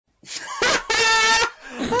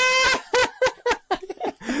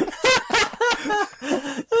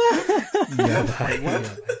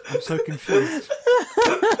I'm so confused.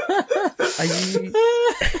 Are you...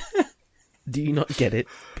 Do you not get it,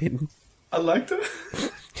 Pin? I liked it.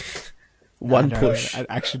 One No, push. I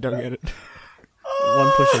actually don't get it.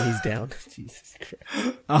 One push and he's down. Jesus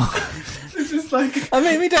Christ. Oh, It's just like... I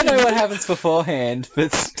mean, we don't know what happens beforehand,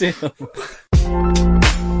 but still.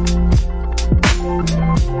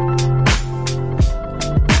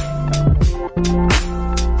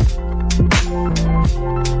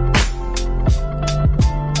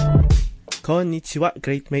こんにちは、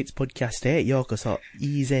Great Mates Podcast へようこそ。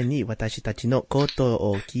以前に私たちのこと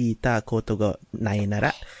を聞いたことがないな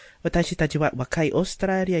ら、私たちは若いオースト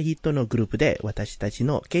ラリア人のグループで私たち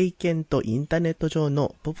の経験とインターネット上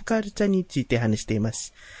のポップカルチャーについて話していま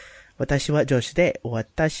す。私は上司で、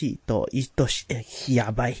私と一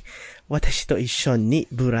緒に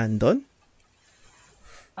ブランドン、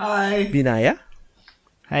Hi. ビナヤ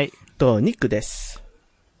はい。とニックです。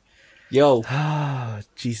Yo,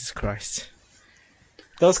 Jesus Christ.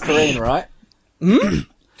 that was Korean, right?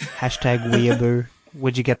 Hashtag weeaboo.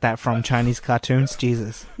 Where'd you get that from? Chinese cartoons?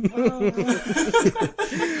 Jesus.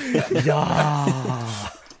 Yeah.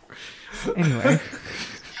 Anyway.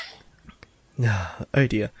 Oh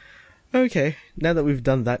dear. Okay, now that we've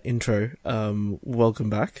done that intro, welcome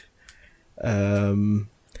back.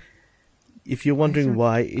 If you're wondering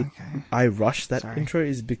why I rushed that intro,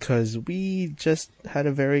 is because we just had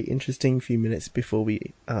a very interesting few minutes before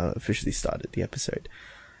we officially started the episode.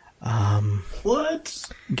 What?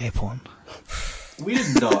 Gay porn. We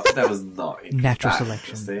did not. That was not Natural that selection.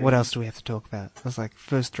 interesting. What else do we have to talk about? It was like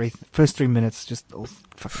first three minutes, just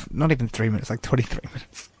not even 3 minutes, like 23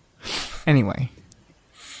 minutes. Anyway.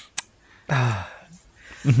 How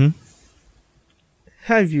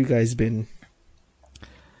have you guys been?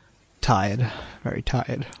 Tired. Very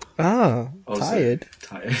tired. Also tired.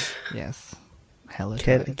 Tired. Yes. Hella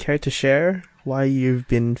Care tired. to share why you've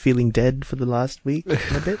been feeling dead for the last week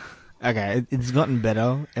and a bit? Okay, it's gotten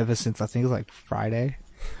better ever since I think it was like Friday.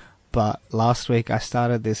 But last week I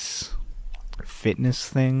started this fitness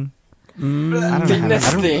thing. I don't know how to,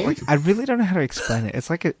 Fitness thing? I really don't know how to explain it. It's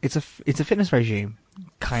like it's a fitness regime,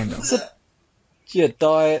 kind of. Yeah,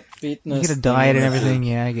 diet, fitness. You get a diet and everything,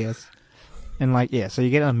 yeah, I guess. And like, yeah, so you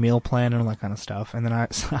get a meal plan and all that kind of stuff. And then I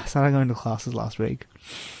started going to classes last week.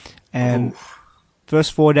 And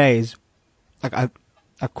first 4 days, like I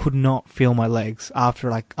could not feel my legs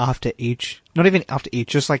after each, not even after each,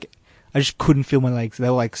 just like, I just couldn't feel my legs.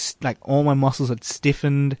 They were like all my muscles had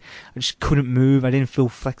stiffened. I just couldn't move. I didn't feel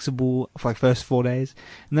flexible for like first 4 days.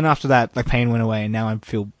 And then after that, like pain went away and now I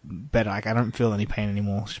feel better. Like I don't feel any pain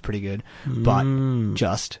anymore, which is pretty good. But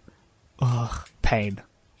just, pain.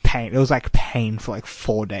 It was like pain for like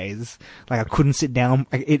 4 days. Like I couldn't sit down.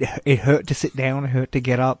 Like, it hurt to sit down. It hurt to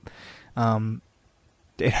get up.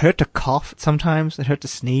 It hurt to cough sometimes. It hurt to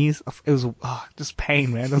sneeze. It was just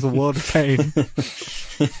pain, man. There was a world of pain.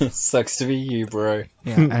 Sucks to be you, bro.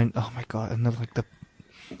 Yeah, and oh my god, and then like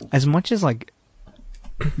as much as like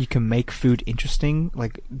you can make food interesting,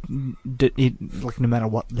 like like no matter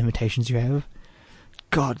what limitations you have,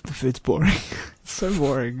 God, the food's boring. It's so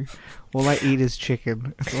boring. All I eat is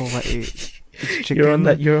chicken. That's all I eat. It's chicken.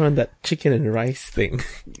 You're on that chicken and rice thing.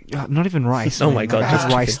 Not even rice. Oh man. my God, Like, just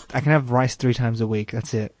rice. I can have rice 3 times a week.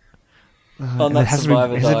 That's it. On And that it has to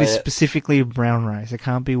survivor be diet. specifically brown rice. It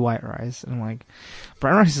can't be white rice. And I'm like,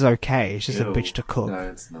 brown rice is okay. It's just a Ew. bitch to cook. No,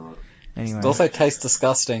 it's not. Anyway. It also tastes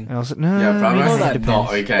disgusting. And I was like, no, Yeah, brown you know rice that is not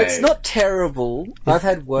depends. okay. It's not terrible. I've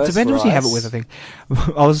had worse It depends rice. what you have it with, I think.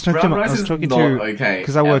 I was talking Brown to, I rice was is talking not to, okay,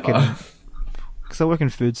 because I work ever. in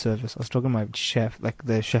food service. I was talking to my chef, like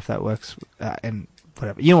the chef that works in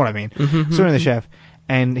whatever. You know what I mean? Mm-hmm. So the chef,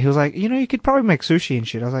 and he was like, you could probably make sushi and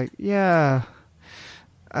shit. I was like, yeah,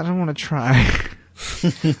 I don't want to try.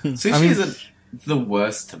 Sushi isn't the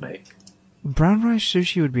worst to make. Brown rice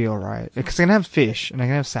sushi would be alright because I can have fish and I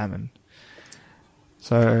can have salmon.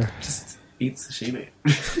 So Just eat sashimi.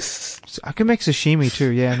 I can make sashimi too.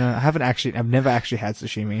 Yeah, no, I've never actually had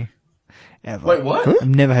sashimi. Ever. Wait, what? I've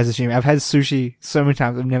never had sashimi. I've had sushi so many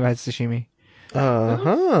times. I've never had sashimi.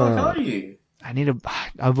 How are you?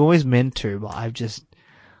 I've always meant to, but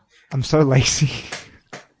I'm so lazy.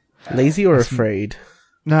 Lazy or afraid?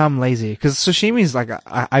 No, I'm lazy. Cause sashimi is like,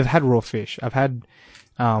 I've had raw fish. I've had,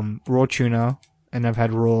 raw tuna and I've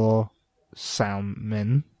had raw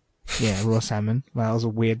salmon. Yeah, raw salmon. Well, that was a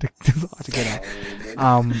weird to get out.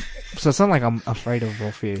 So it's not like I'm afraid of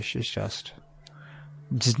raw fish. It's just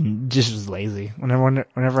lazy.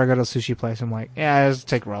 Whenever I go to a sushi place, I'm like, yeah, I just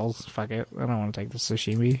take rolls. Fuck it. I don't want to take the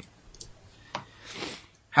sashimi.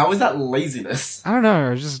 How is that laziness? I don't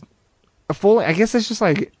know. I guess it's just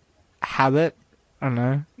like habit. I don't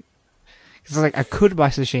know. It's like I could buy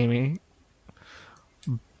sashimi,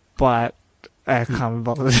 but I can't be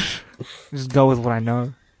bothered. Just go with what I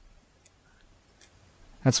know.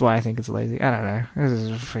 That's why I think it's lazy. I don't know. This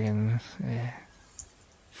is freaking. Yeah.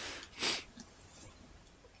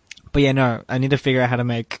 But yeah, no. I need to figure out how to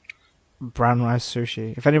make brown rice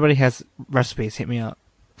sushi. If anybody has recipes, hit me up,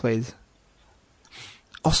 please.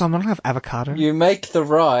 Also, I'm gonna have avocado. You make the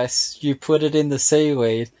rice, you put it in the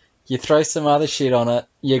seaweed, you throw some other shit on it,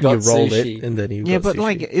 you got You roll sushi. it, and then you Yeah, got but sushi.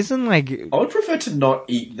 like, isn't like I would prefer to not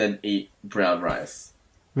eat than eat brown rice.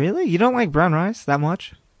 really? You don't like brown rice that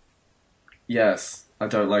much? Yes, I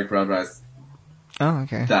don't like brown rice Oh,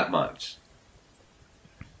 okay. that much.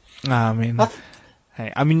 I mean, I-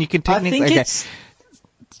 hey, I mean, you can I technically. think Okay, it's...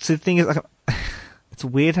 so the thing is, like, it's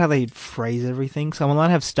weird how they phrase everything. So I'm allowed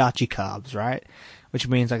to have starchy carbs, right? Which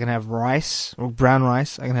means I can have rice or brown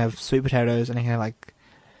rice. I can have sweet potatoes, and I can have like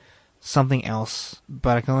something else,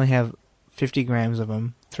 but I can only have 50 grams of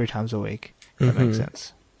them 3 times a week. If that makes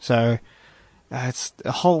sense. So it's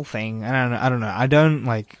a whole thing. I don't know. I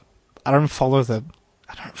don't follow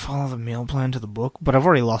the meal plan to the book, but I've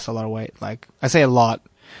already lost a lot of weight. Like, I say a lot.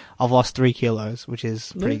 I've lost 3 kilos, which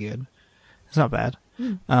is pretty good. It's not bad.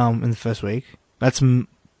 In the first week. That's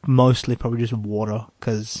mostly probably just water,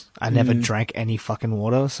 because I never drank any fucking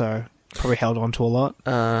water, so probably held on to a lot.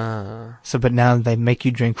 So, but now they make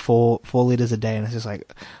you drink 4 liters a day, and it's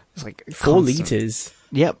like 4 constant. liters.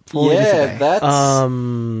 Yep, 4 liters a Yeah, day. that's...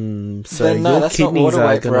 So Then no, your that's not kidneys water are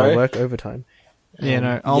weight, gonna bro. work overtime. I mean,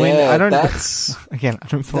 yeah, I don't. that's... Again, I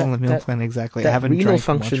don't follow the meal that- plan exactly. I that haven't renal drank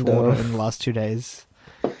function, much water though. in the last 2 days.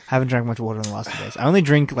 Haven't drank much water in the last 2 days. I only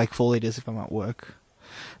drink like 4 liters if I'm at work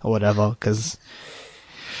or whatever, because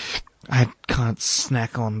I can't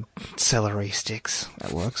snack on celery sticks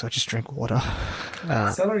at work, so I just drink water.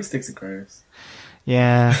 Celery sticks are gross.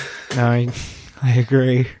 Yeah, no, I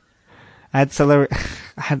agree. I had celery.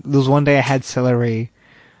 There was one day I had celery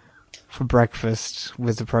for breakfast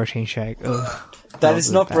with the protein shake. Ugh, That was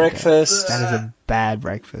is a not bad day. breakfast. That is a bad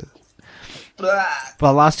breakfast. But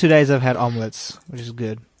the last 2 days I've had omelets, which is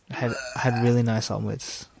good. I had really nice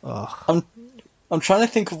omelets. Oh, I'm trying to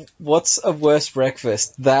think of what's a worse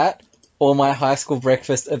breakfast. That, or my high school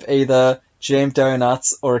breakfast of either jam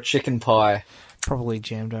donuts or a chicken pie. probably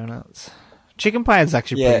jam donuts. Chicken pie is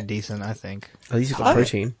actually Yeah. pretty decent, I think. At least you got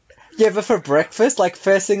protein. Yeah, but for breakfast, like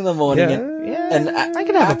first thing in the morning, Yeah, an I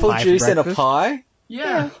can have a apple pie for juice and a breakfast. pie.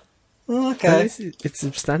 Yeah. Oh, At okay. least it's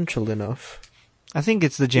substantial enough. I think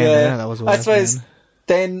it's the jam Yeah, donut that was I worse. suppose man.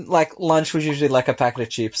 then like lunch was usually like a packet of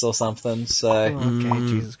chips or something. So Okay,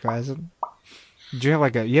 Jesus Christ. Do you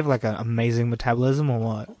have like an amazing metabolism or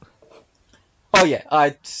what? oh yeah,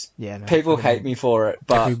 Yeah, no, people fucking- hate me for it,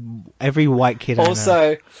 but every white kid I know.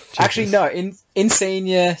 also actually no, in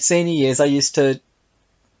senior years I used to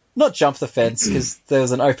not jump the fence because there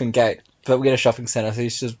was an open gate, but we had a shopping centre, so you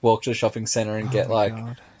used to just walk to the shopping centre and get my like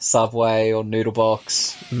God. Subway or Noodle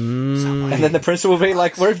Box. Mm. And then the principal would be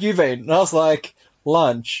like, "Where have you been?" And I was like,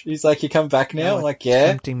 "Lunch." He's like, "You come back now?" I'm like, "Yeah."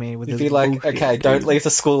 Tempting me with He'd this be like, bullshit. "Okay, don't leave the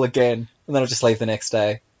school again," and then I'll just leave the next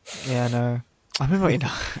day. Yeah, no. I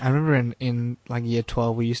remember in like year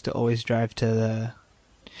 12 we used to always drive to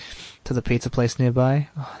the pizza place nearby.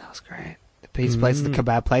 Oh, that was great. The pizza place, the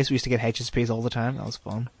kebab place. We used to get HSPs all the time. That was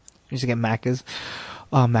fun. We used to get Macca's.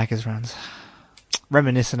 Oh, Macca's runs.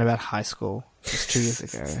 Reminiscent about high school just 2 years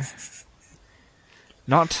ago.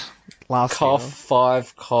 Not last Cough, year.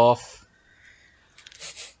 5, cough.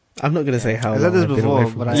 I'm not gonna say how I said long this I've been before, away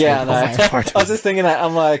from but high I- school. Yeah, no. Oh, I was just thinking that.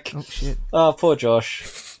 I'm like, Oh shit. oh, poor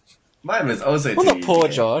Josh. Mine was also Well, 2 not years poor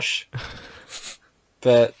ago. Josh,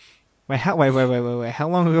 but Wait, how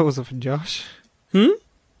long ago was it for Josh?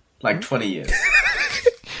 Like 20 years.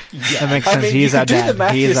 That makes I sense. mean, He you is could our do dad. the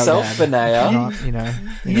math He is our yourself, dad. Benaya. Not, you know.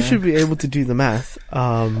 You should be able to do the math.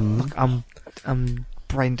 I'm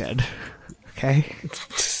brain dead. Okay.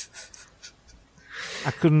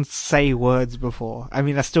 I couldn't say words before. I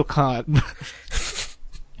mean, I still can't.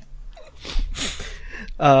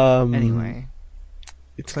 Anyway,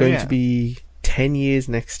 it's So, going yeah. to be 10 years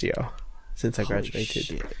next year since I Holy graduated.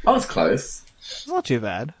 shit. I was close. It's not too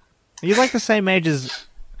bad. You're like the same age as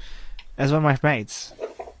one of my mates.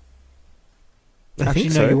 I Actually,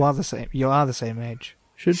 think no, so. you are the same. You are the same age.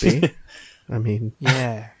 Should be. I mean,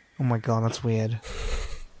 Yeah. Oh my god, that's weird.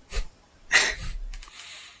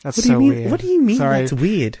 That's what do you so mean? weird. What do you mean Sorry. that's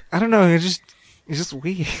weird? I don't know. It's just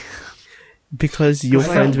weird. Because you're It's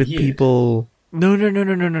friends not with weird. people. No.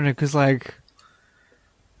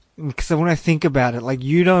 Because when I think about it, like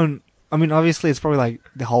you don't. I mean, obviously, it's probably like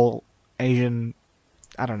the whole Asian.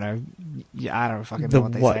 I don't know. Yeah, I don't fucking know The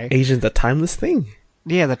what they what? say. Asian's a timeless thing.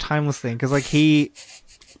 Yeah, the timeless thing. Because like he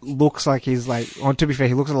looks like he's like. Well, to be fair,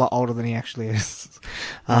 he looks a lot older than he actually is.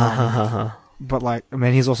 But like, I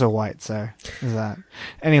mean, he's also white, so there's that.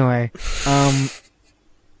 Anyway,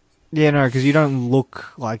 yeah, no, because you don't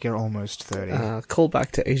look like you're almost 30. Call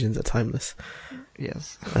back to Asians are timeless.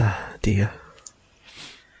 Yes. Dear.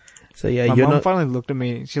 So yeah, My you're mom not. finally looked at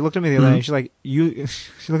me. She looked at me the other day. She's like, "You."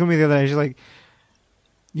 She looked at me the other day. She's like,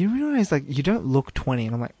 "You realize like you don't look 20?"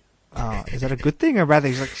 And I'm like, "Oh, is that a good thing or a bad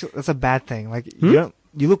thing?" She's like, "That's a bad thing. Like you don't.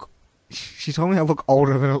 You look." She told me I look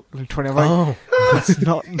older than 20. I'm like, Oh, "That's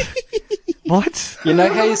not." What? You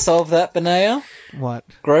know how you solve that, Benaya? What?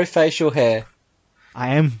 Grow facial hair.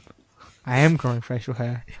 I am growing facial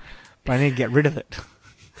hair, but I need to get rid of it.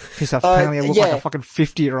 Because apparently I look like yeah. a fucking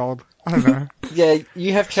 50-year-old. I don't know. Yeah,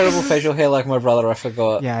 you have terrible facial hair like my brother, I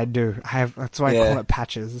forgot. Yeah, I do. I have. That's why I Yeah. call it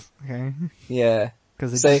patches. Okay. Yeah.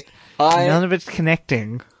 Because See, none of it's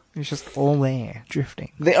connecting. It's just all there,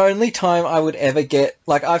 drifting. the only time I would ever get,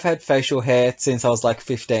 like, I've had facial hair since I was like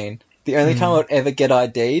 15. The only time I would ever get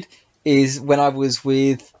ID'd is when I was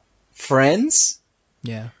with friends,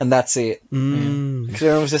 Yeah. and that's it. mm. Because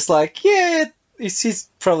everyone was just like, yeah, he's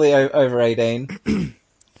probably over 18.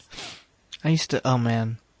 I used to. Oh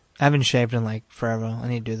man, I haven't shaved in like forever. I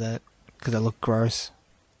need to do that because I look gross.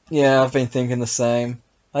 Yeah, I've been thinking the same.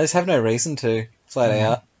 I just have no reason to, flat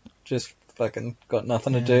out. Just fucking got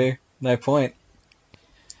nothing to do. No point.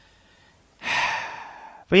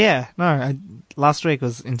 But yeah, no. Last week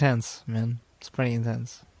was intense, man. It's pretty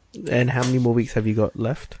intense. And how many more weeks have you got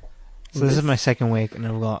left? So this is my second week, and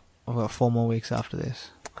I've got 4 more weeks after this.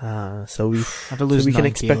 So we I have to lose can 9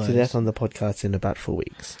 expect kilos, a death on the podcast in about 4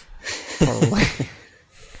 weeks. probably.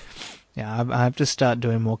 Yeah, I have to start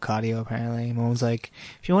doing more cardio. Apparently, Mom was like,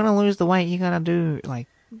 "If you want to lose the weight, you gotta do like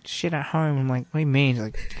shit at home." I'm like, "What do you mean?" She's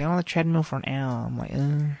like, "Get on the treadmill for an hour." I'm like,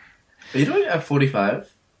 Are you doing F45?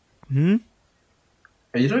 "Hmm."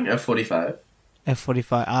 Are you doing F45?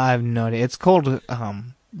 F45. I have no idea. It's called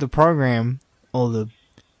the program or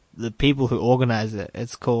the people who organize it.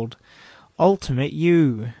 It's called Ultimate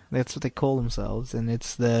You. That's what they call themselves, and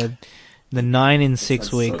it's the 9 in 6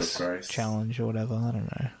 That's weeks sort of gross. challenge or whatever. I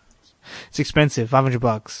don't know. It's expensive,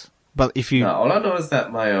 $500. But if you No, all I know is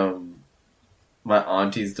that my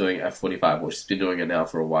auntie's doing F45, well, she's been doing it now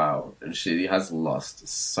for a while, and she has lost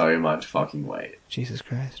so much fucking weight. Jesus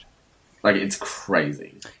Christ. Like, it's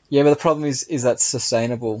crazy. Yeah, but the problem is that's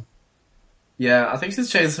sustainable. Yeah, I think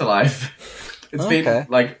she's changed her life. It's Okay. been,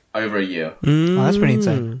 like, over a year. Oh, that's pretty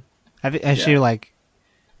insane. Has she Yeah. like?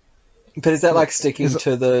 But is that like sticking Is it-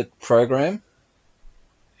 to the program?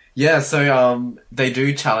 Yeah, so, they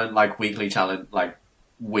do challenge, like,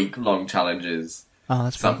 week-long challenges Oh,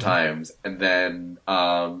 that's pretty cool. sometimes, and then,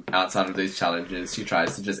 outside of these challenges, she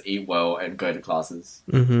tries to just eat well and go to classes.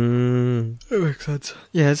 Mm-hmm. That makes sense.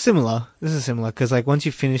 Yeah, it's similar. This is similar because like once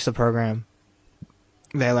you finish the program,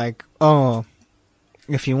 they're like, "Oh,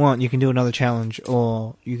 if you want, you can do another challenge,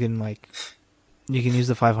 or you can use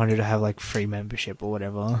the 500 to have like free membership or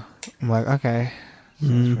whatever." I'm like, "Okay,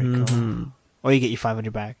 that's pretty cool." Or you get your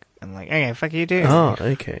 500 back, and like, "Okay, fuck you too." Oh,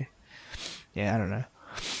 okay. Yeah, I don't know.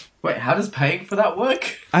 Wait, how does paying for that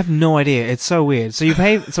work? I have no idea. It's so weird. So you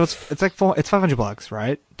pay. So it's like it's $500,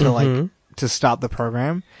 right? To like to start the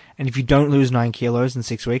program, and if you don't lose 9 kilos in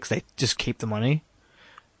 6 weeks, they just keep the money.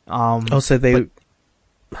 Also, they...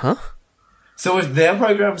 Huh? So if their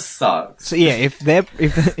program sucks, So yeah, if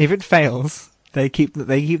it fails, they keep the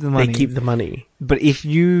money. They keep the money. But if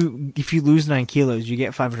you lose 9 kilos, you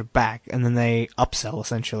get 500 back, and then they upsell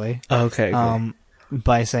essentially. Okay.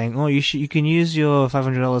 By saying, "Oh, you can use your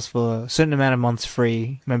 $500 for a certain amount of months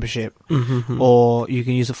free membership, or you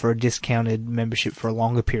can use it for a discounted membership for a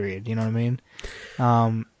longer period." You know what I mean?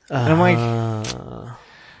 And I'm like,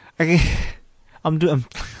 okay, I'm doing.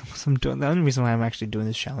 The only reason why I'm actually doing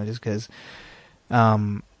this challenge is because,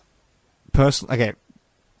 okay,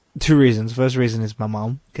 2 reasons. First reason is my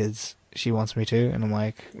mom, because she wants me to, and I'm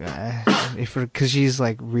like, because she's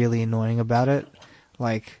like really annoying about it,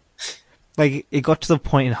 like it got to the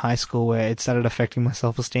point in high school where it started affecting my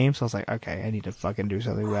self-esteem, so I was like, okay, I need to fucking do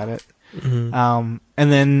something about it. And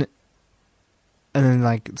then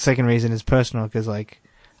like second reason is personal, because like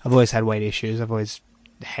I've always had weight issues. I've always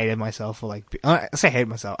hated myself, or like I say hate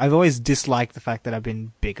myself. I've always disliked the fact that I've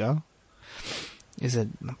been bigger. Is a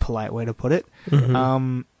polite way to put it. So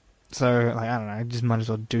like I don't know, I just might as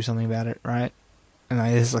well do something about it, right? And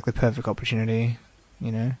this is like the perfect opportunity,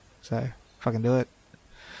 you know. So fucking do it.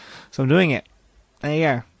 So I'm doing it.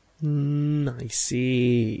 There you go. I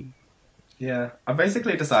see. yeah, I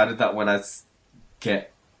basically decided that when I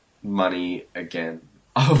get money again,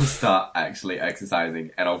 I'll start actually exercising,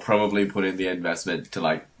 and I'll probably put in the investment to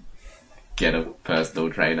like get a personal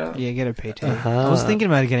trainer. Yeah, get a PT. Uh-huh. I was thinking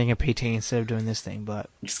about getting a PT instead of doing this thing, but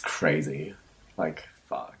Which is crazy. Like,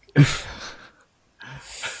 fuck.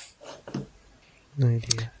 No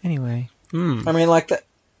idea. anyway. Hmm. I mean, like that,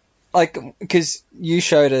 like because you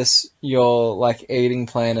showed us your like eating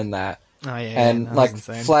plan and that, Oh yeah, and that was like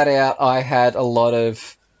insane. flat out, I had a lot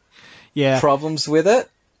of Yeah, problems with it.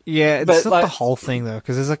 yeah. It's but, not like- the whole thing though,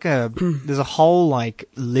 because there's a whole like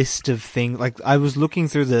list of things. Like I was looking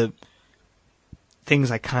through the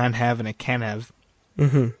things I can't have and I can have.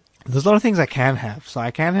 Mm-hmm. There's a lot of things I can have, so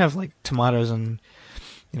I can have like tomatoes and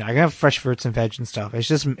I can have fresh fruits and veg and stuff.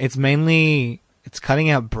 It's mainly cutting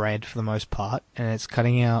out bread for the most part, and it's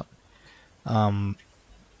cutting out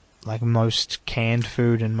like most canned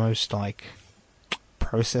food and most like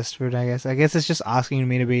processed food. I guess it's just asking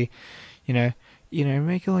me to be,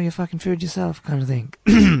 make all your fucking food yourself kind of thing.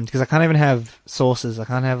 Because I can't even have sauces. I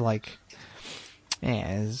can't have like,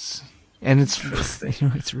 and it's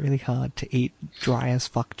it's really hard to eat dry as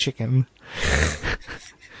fuck chicken.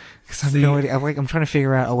 Because I have no idea. I'm trying to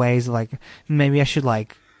figure out a ways of like maybe I should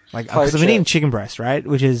like because I've been eating chicken breast, right,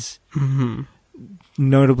 which is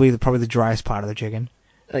notably probably the driest part of the chicken.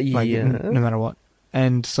 Like Yeah. no matter what.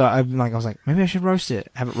 And so I was like, maybe I should roast it.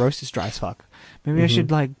 Have it roast as dry as fuck. Maybe I should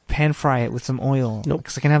like pan fry it with some oil. Nope.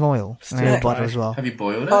 Because I can have oil and I have butter as well. Have you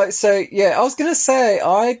boiled it? Oh, so yeah, I was gonna say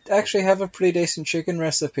I actually have a pretty decent chicken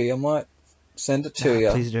recipe. I might send it to you.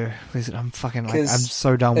 Please do. I'm fucking like 'Cause I'm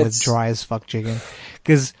so done with it's- dry as fuck chicken.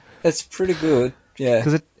 Because It's pretty good. Yeah.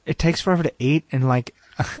 it takes forever to eat, and like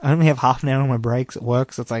I only have half an hour on my breaks at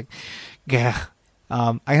work, so it's like, yeah.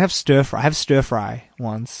 I can have stir fry. I have stir fry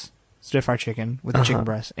once, stir fry chicken with the chicken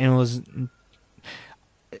breast, and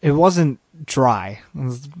it wasn't dry. It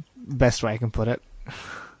was the best way I can put it.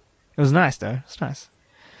 It was nice though. It's nice.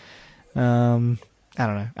 I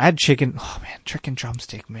don't know. I had chicken. Oh man, chicken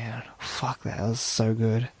drumstick, man. Fuck that. That was so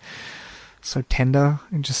good. So tender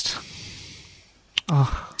and just.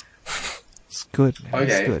 Oh, it's good. Man.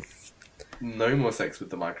 It's Okay. good. No more sex with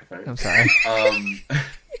the microphone. I'm sorry. I'm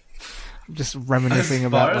just reminiscing As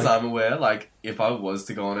about. far as like, I'm aware, like, if I was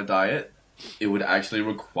to go on a diet, it would actually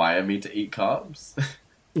require me to eat carbs.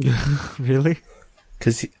 really?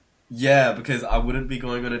 Because Yeah, because I wouldn't be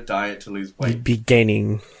going on a diet to lose you'd weight. be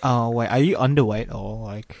gaining. Oh wait, are you underweight or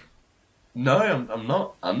like? No, I'm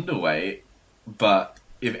not underweight, but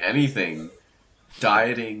if anything,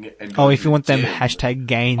 dieting and Oh, going if to you want the them gym, hashtag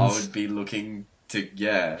gains. I would be looking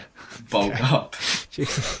to, bulk up.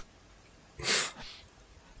 Jesus.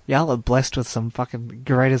 Y'all are blessed with some fucking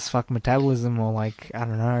great as fuck metabolism, or like I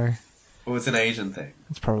don't know. Well, it's an Asian thing,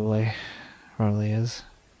 It's probably is.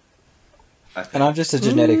 I think. And I'm just a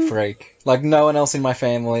genetic freak. Like no one else in my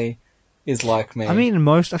family is like me. I mean,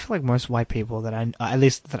 I feel like most white people that at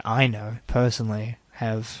least that I know personally,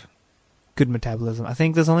 have good metabolism. I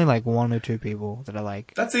think there's only like one or two people that are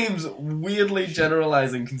like. That seems weirdly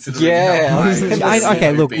generalizing considering Yeah, how I high was gonna the say.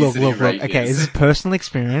 Okay, look. obesity rate Okay, this is personal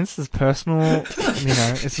experience. It's personal.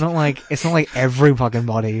 It's not like every fucking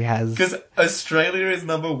body has. Because Australia is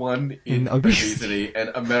number one in In obesity. obesity, and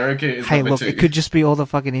America is Hey, number look, two. it could just be all the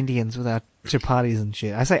fucking Indians with our chapatis and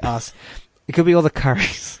shit. I say us. It could be all the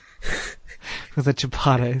curries with the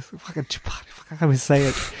chapatis. Fucking chapati. Fuck, I can't even say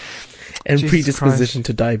it. And Jesus predisposition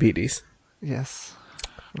to diabetes. Yes.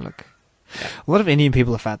 Look. A lot of Indian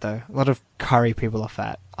people are fat, though. A lot of curry people are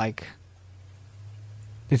fat. Like,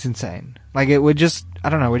 it's insane. Like, we're just, I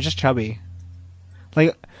don't know, we're just chubby.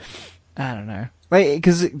 Like, I don't know. Like,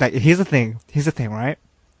 because, like, here's the thing, right?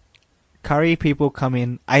 Curry people come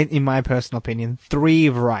in my personal opinion, 3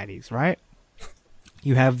 varieties, right?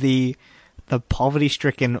 You have the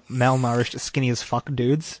poverty-stricken, malnourished, skinny as fuck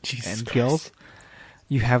dudes Jesus and Christ. girls.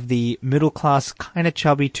 You have the middle class, kind of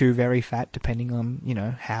chubby to very fat, depending on,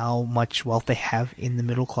 how much wealth they have in the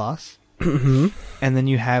middle class. Mm-hmm. And then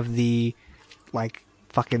you have the, like,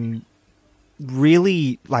 fucking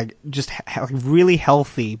really, like, just really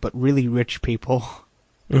healthy, but really rich people.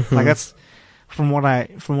 Mm-hmm. Like, that's from what I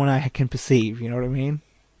can perceive, you know what I mean?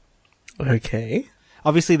 Okay.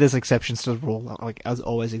 Obviously, there's exceptions to the rule, like, as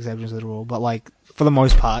always, exceptions to the rule, but, like, for the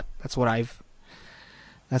most part, that's what I've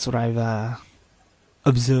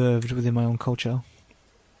observed within my own culture.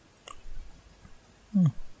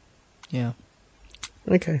 Yeah,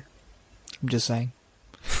 Okay. I'm just saying.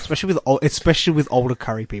 Especially with older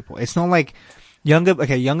curry people. It's not like younger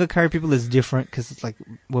curry people is different because it's like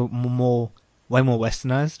way more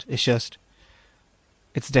westernized.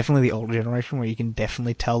 It's definitely the older generation where you can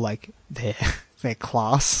definitely tell like their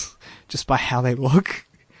class just by how they look.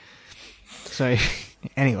 So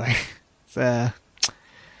anyway, let's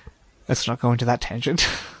not go into that tangent.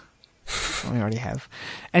 We already have.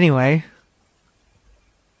 Anyway,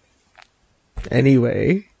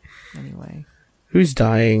 Anyway, who's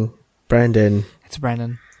dying? Brandon. It's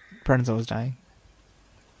Brandon. Brandon's always dying.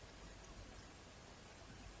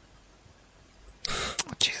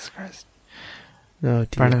 Oh, Jesus Christ. Oh, dear.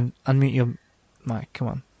 Brandon, unmute your mic. Come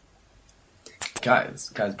on.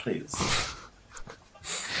 Guys, please.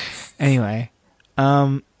 Anyway,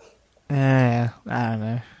 I don't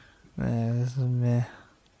know.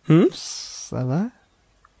 So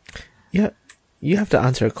Yeah, you have to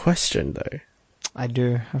answer a question, though. I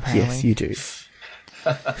do, apparently. Yes, you do.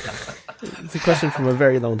 It's a question from a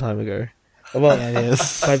very long time ago. Well, Yeah, it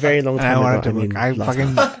is. by very long And I time wanted ago, to I mean, last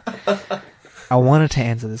time. I wanted to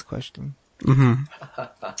answer this question, Mm-hmm.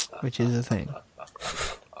 which is the thing.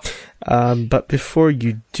 But before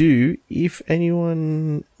you do, if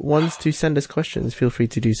anyone wants to send us questions, feel free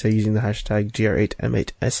to do so using the hashtag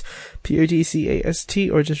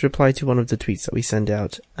GR8M8SPODCAST or just reply to one of the tweets that we send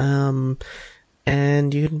out. And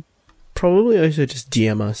you can probably also just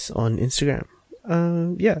DM us on Instagram.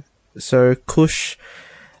 Yeah. So Kush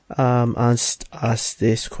asked us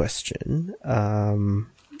this question.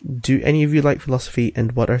 Do any of you like philosophy,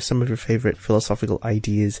 and what are some of your favorite philosophical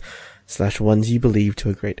ideas / ones you believe to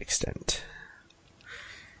a great extent?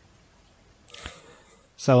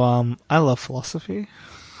 So, I love philosophy,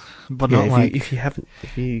 but Yeah, not like if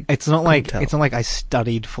you it's not like tell. it's not like I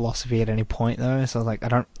studied philosophy at any point though. So like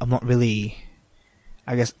I'm not really,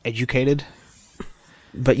 I guess, educated.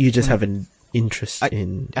 but you just have an interest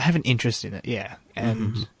in. I have an interest in it, yeah,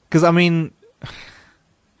 and because I mean,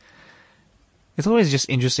 it's always just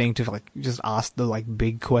interesting to like just ask the like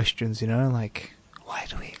big questions, you know, like why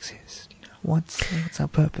do we exist? You know, what's our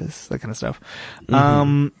purpose? That kind of stuff.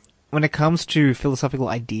 When it comes to philosophical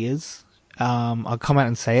ideas, I'll come out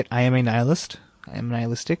and say it. I am a nihilist. I am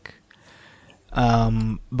nihilistic.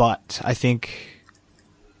 But I think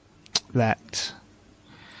that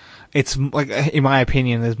it's like, in my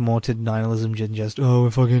opinion, there's more to nihilism than just, oh,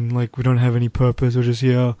 we're fucking like, we don't have any purpose. We're just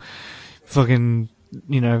here, fucking,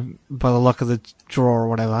 you know, by the luck of the draw or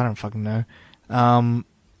whatever. I don't fucking know.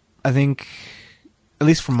 I think, at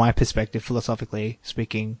least from my perspective, philosophically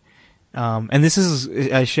speaking, and this is,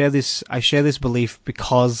 I share this belief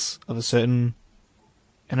because of a certain,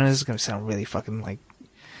 and this is going to sound really fucking like,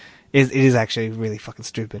 it is actually really fucking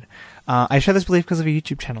stupid. I share this belief because of a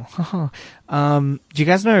YouTube channel. Do you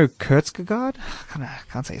guys know Kierkegaard? I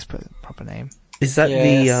can't say his proper name. Is that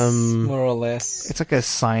Yes, the more or less. It's like a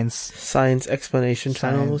science explanation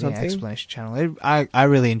channel or something? Yeah, explanation channel. I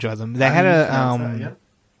really enjoy them. They had a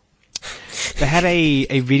they had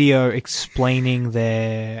a video explaining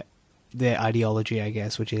their ideology, I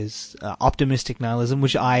guess, which is optimistic nihilism,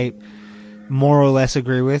 which I more or less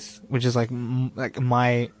agree with, which is like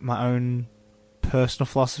my own personal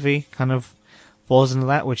philosophy kind of falls into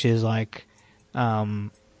that, which is like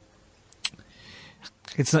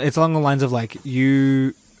it's along the lines of like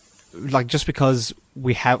you like just because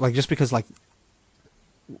we're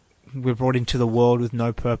brought into the world with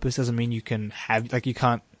no purpose doesn't mean you can have like you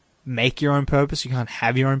can't make your own purpose, you can't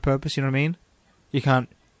have your own purpose, you know what I mean? You can't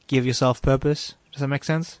give yourself purpose. Does that make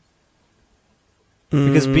sense?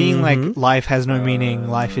 Because being like, life has no meaning,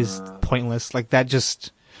 life is pointless, like that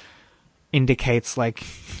just indicates like,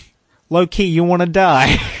 low key, you want to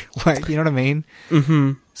die. Like, you know what I mean?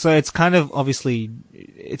 Mm-hmm. So it's kind of, obviously,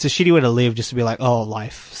 it's a shitty way to live just to be like, oh,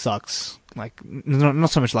 life sucks. Like, not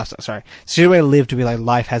so much life sucks, sorry. It's a shitty way to live to be like,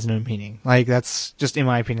 life has no meaning. Like, that's, just in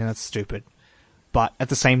my opinion, that's stupid. But at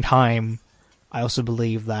the same time, I also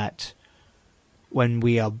believe that when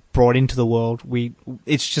we are brought into the world,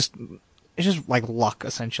 it's just like luck,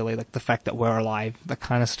 essentially, like the fact that we're alive, that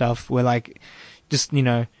kind of stuff. We're like, just, you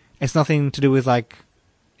know, it's nothing to do with like,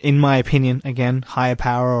 in my opinion, again, higher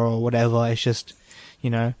power or whatever. It's just, you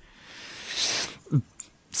know,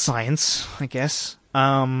 science, I guess.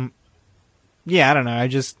 Yeah, I don't know.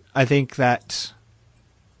 I think that,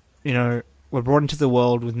 you know, we're brought into the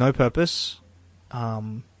world with no purpose,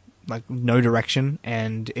 like no direction,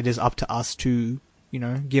 and it is up to us to, you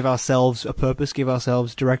know, give ourselves a purpose, give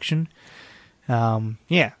ourselves direction.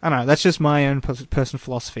 Yeah, I don't know. That's just my own personal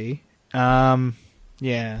philosophy.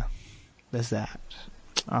 Yeah, there's that.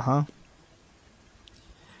 Uh-huh.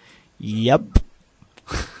 Yep.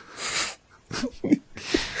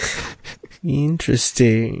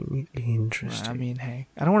 Interesting. I mean, hey,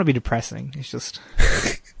 I don't want to be depressing. It's just...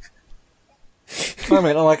 I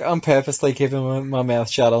mean, I'm purposely keeping my mouth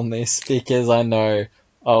shut on this because I know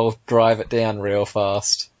I'll drive it down real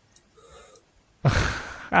fast.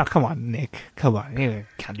 Oh, come on, Nick. Come on. You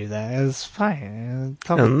can't do that. It's fine.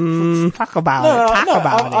 Let's talk about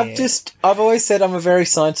it. I've always said I'm a very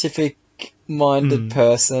scientific-minded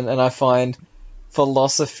person, and I find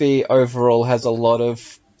philosophy overall has a lot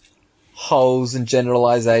of holes and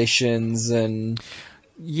generalizations and...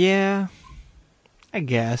 Yeah, I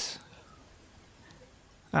guess.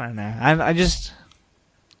 I don't know. I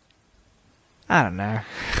don't know.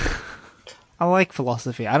 I like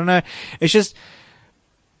philosophy. I don't know. It's just...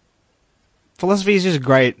 Philosophy is just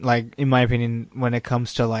great, like, in my opinion, when it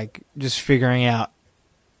comes to, like, just figuring out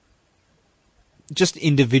just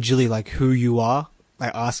individually, like, who you are.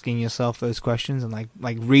 Like, asking yourself those questions and,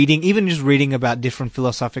 like reading, even just reading about different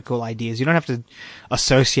philosophical ideas. You don't have to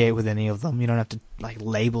associate with any of them. You don't have to, like,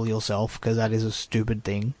 label yourself, because that is a stupid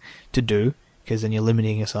thing to do, because then you're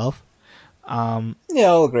limiting yourself. Yeah,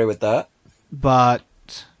 I'll agree with that. But,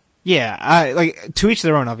 yeah, like, to each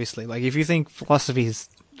their own, obviously. Like, if you think philosophy is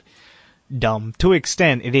dumb, to an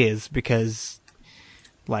extent it is, because,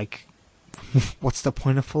 like, what's the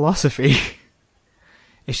point of philosophy?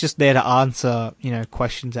 It's just there to answer,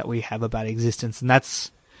 questions that we have about existence, and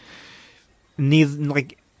that's neither,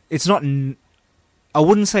 like, it's not, I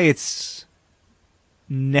wouldn't say it's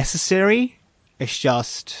necessary, it's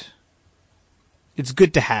just, it's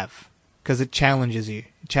good to have, because it challenges you.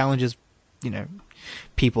 It challenges,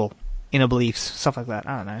 people, inner beliefs, stuff like that.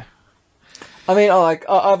 I don't know. I mean,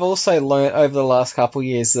 I've also learned over the last couple of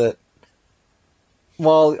years that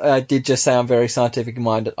while I did just say I'm very scientific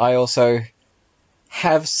minded, I also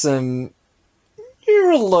have some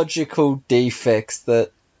neurological defects that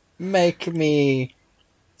make me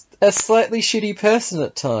a slightly shitty person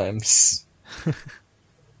at times.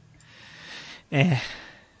 It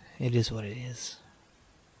is what it is.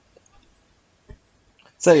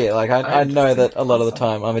 So yeah, like, I know that a lot of the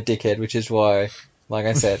time I'm a dickhead, which is why, like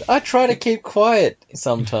I said, I try to keep quiet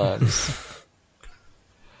sometimes.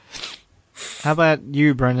 How about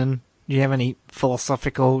you, Brendan? Do you have any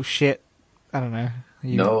philosophical shit? I don't know.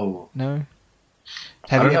 No. No?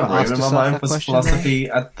 I don't have room in my mind for philosophy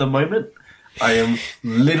at the moment. I am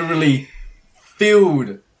literally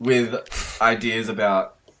filled with ideas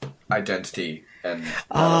about identity, and none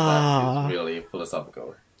of that is really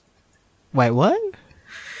philosophical. Wait, what?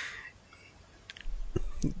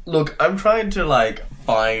 Look, I'm trying to, like,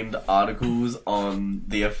 find articles on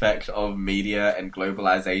the effect of media and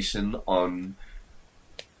globalization on,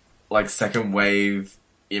 like, second wave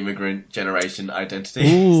immigrant generation identity.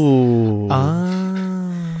 Ooh.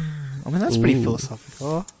 I mean, that's pretty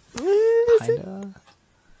philosophical.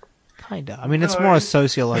 Kinda. I mean, it's more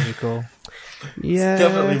sociological. Yeah. It's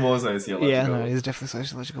definitely more sociological. Yeah, no, it is definitely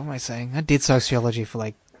sociological. What am I saying? I did sociology for,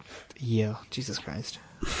 like, a year. Jesus Christ.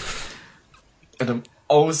 And I'm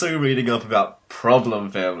also reading up about problem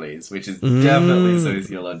families, which is definitely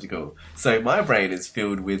sociological. So my brain is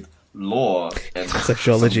filled with law and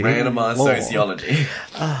Sociology. random ass sociology.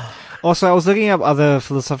 Also, I was looking up other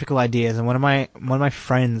philosophical ideas, and one of my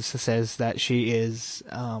friends says that she is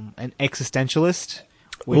an existentialist,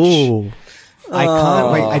 which Ooh. I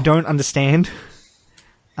can't. Like, I don't understand.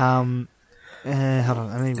 Hold on,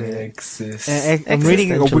 let me read it. I'm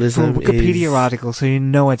reading a Wikipedia article, so you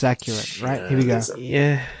know it's accurate, right? Here we go.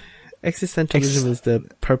 Yeah. Existentialism is the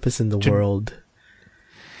purpose in the world.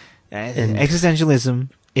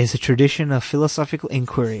 Existentialism is a tradition of philosophical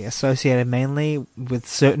inquiry associated mainly with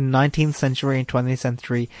certain 19th century and 20th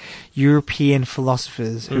century European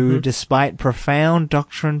philosophers who, despite profound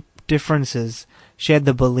doctrine differences, shared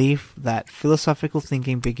the belief that philosophical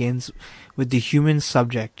thinking begins with the human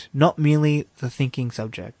subject, not merely the thinking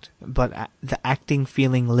subject, but the acting,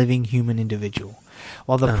 feeling, living human individual.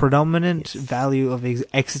 While the predominant value of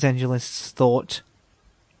existentialist thought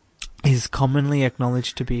is commonly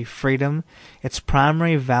acknowledged to be freedom, its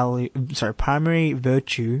primary virtue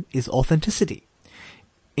is authenticity.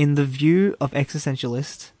 In the view of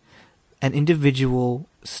existentialists, an individual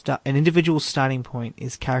starting point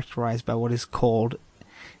is characterized by what is called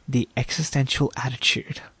the existential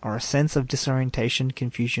attitude, or a sense of disorientation,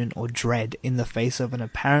 confusion, or dread in the face of an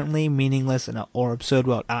apparently meaningless or absurd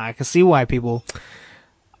world. I can see why people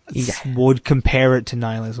would compare it to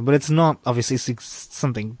nihilism, but it's not. Obviously, it's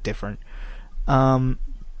something different.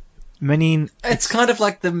 It's kind of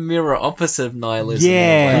like the mirror opposite of nihilism.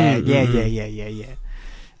 Yeah.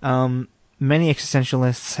 Many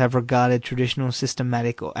existentialists have regarded traditional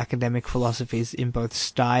systematic or academic philosophies in both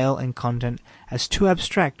style and content as too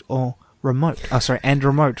abstract or remote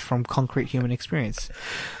from concrete human experience.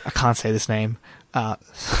 I can't say this name.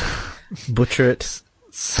 Butcher it.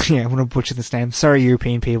 Yeah, I'm going to butcher this name. Sorry,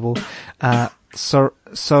 European people.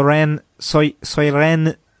 Soren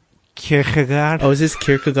Kierkegaard. Oh, is this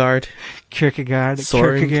Kierkegaard?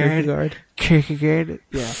 Soren Kierkegaard.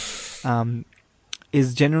 Yeah.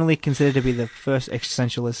 Is generally considered to be the first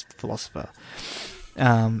existentialist philosopher.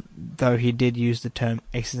 Though he did use the term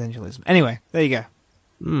existentialism. Anyway, there you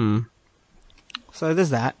go. So there's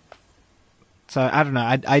that. So I don't know.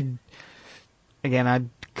 I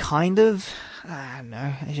kind of, I don't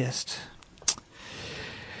know.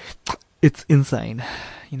 It's insane,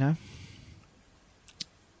 you know.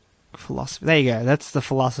 Philosophy. There you go. That's the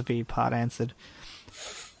philosophy part answered.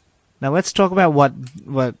 Now let's talk about what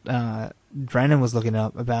Brennan was looking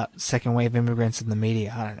up about second wave immigrants in the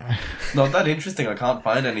media. I don't know. It's not that interesting. I can't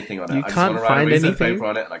find anything on it. You I just can't want to write a find research anything? paper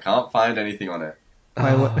on it, and I can't find anything on it.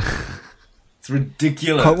 Wait, what? It's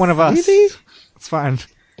ridiculous. Quote one of us. Really? It's fine.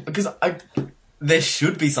 Because there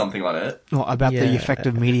should be something on it, Well, about the Yeah. effect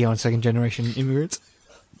of media on second generation immigrants.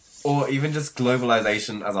 or even just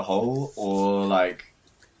globalization as a whole, or like.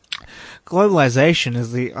 Globalization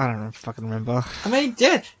is I don't fucking remember. I mean,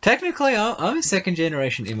 yeah, technically, I'm a second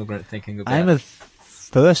generation immigrant thinking about I'm a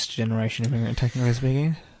first generation immigrant, technically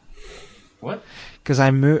speaking. What? Because I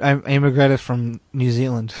immigrated from New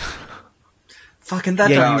Zealand. Fucking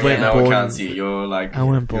that. Yeah, Oh, you went no born- one counts you. You're like. I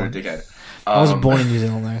weren't you're born. a dickhead. I was born in New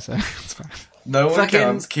Zealand though, so it's fine. No one Fucking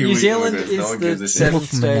counts Kiwi New Zealand immigrants. No is one the gives a shit.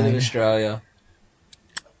 seventh Look, state of man. Australia.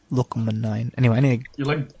 Look, I'm a 9. Anyway, I need to... You're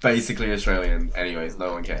like basically Australian, anyways.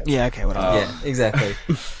 No one cares. Yeah, okay, whatever. Yeah, exactly.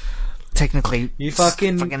 Technically, You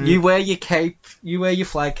fucking you wear your cape, you wear your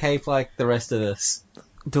flag cape like the rest of us.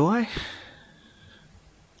 Do I?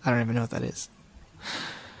 I don't even know what that is.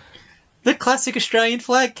 The classic Australian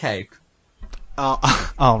flag cape.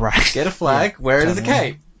 Oh, right. Get a flag, wear it as a Done that.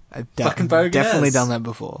 cape. I've Fucking bogus. definitely done that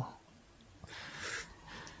before.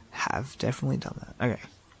 Have definitely done that. Okay.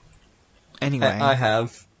 Anyway, I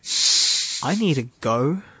have. I need to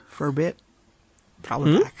go for a bit. But I'll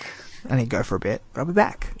be back. I need to go for a bit, but I'll be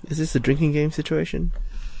back. Is this a drinking game situation?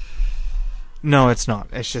 No, it's not.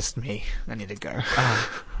 It's just me. I need to go.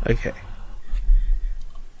 Okay.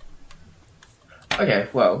 Okay,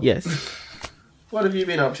 well. Yes. What have you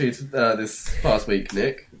been up to this past week,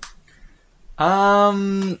 Nick?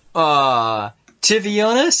 To be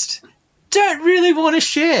honest, don't really want to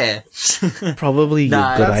share. Probably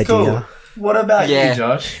Nah, a good That's idea. cool. What about Yeah. you,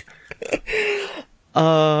 Josh?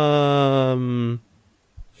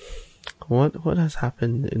 What has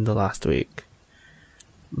happened in the last week?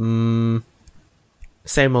 Same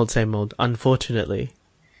old. Unfortunately.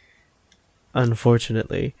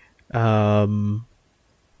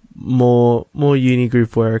 More uni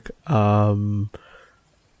group work, more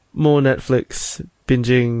Netflix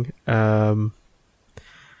binging,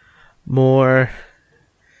 more.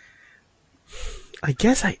 I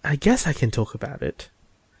guess I can talk about it.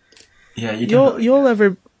 Yeah, you can. You'll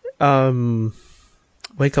ever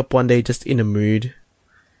wake up one day just in a mood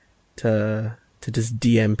to just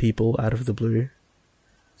DM people out of the blue?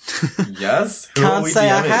 Yes? Who are Can't we say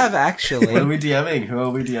I DMing? have What are actually. we DMing? Who are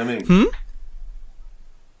we DMing?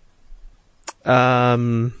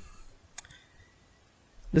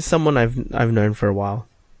 There's someone I've known for a while.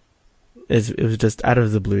 It was just out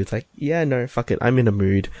of the blue. It's like, yeah, no, fuck it, I'm in a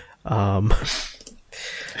mood. Oh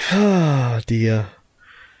dear.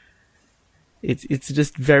 It's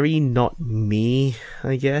just very not me,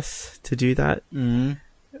 I guess, to do that.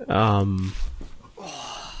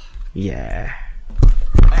 Yeah.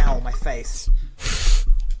 Ow, my face.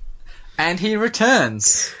 And he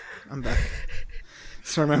returns. I'm back.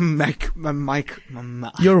 Sorry, my mic.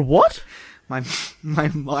 Your what? My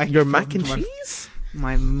mic. Your mac and my- cheese?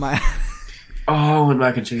 My Oh, and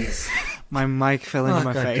mac and cheese. my mic fell into Oh,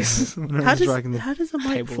 my God face when I How was does dragging the a mic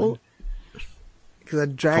table fall? because I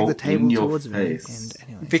dragged Fall the table in your towards me. face. And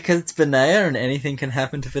anyway, Because it's Benea and anything can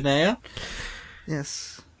happen to Benea.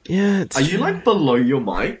 yes. Yeah, it's Are you like below your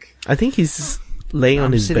mic? I think he's laying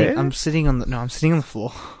on his bed. I'm sitting on the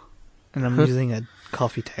floor, and I'm using a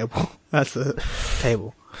coffee table. That's a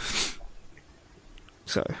table.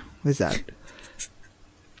 So there's that.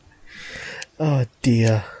 Oh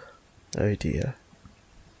dear. Oh dear.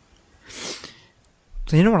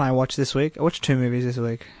 So you know what I watched this week? I watched 2 movies this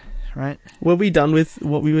week, right? Were we done with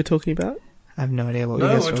what we were talking about? I have no idea what you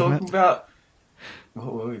No, guys we're were talking about.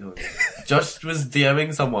 What were we talking about? Josh was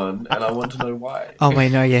DMing someone, and I want to know why. Oh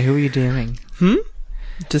wait, no, yeah. Who are you DMing?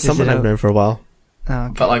 Just Is someone it I've a- known for a while. Oh,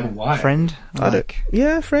 okay. But like, why? Friend? I don't- Like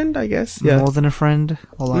Yeah, friend, I guess. Yeah. more than a friend,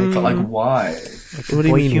 or like, But like, why? like a What do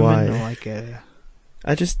you boy mean, human, why? or like a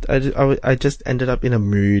I just ended up in a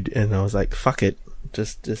mood, and I was like, "Fuck it,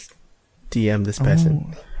 just DM this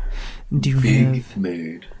person." Oh, do you Big have?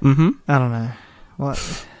 mood. Mm-hmm. I don't know.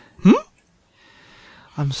 What?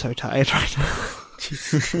 I'm so tired right now.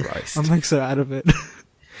 Jesus Christ. I'm like so out of it.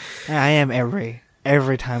 I am every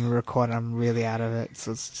time we record. I'm really out of it.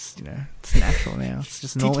 So it's just, it's natural now. It's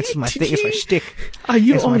just normal. It's my did thing. It's my you- shtick. Are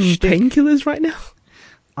you It's my on shtick. painkillers right now?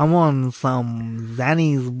 I'm on some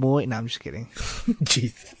Zanny's boy. No, I'm just kidding.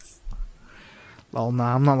 Jesus. Oh no,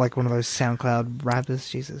 I'm not like one of those SoundCloud rappers.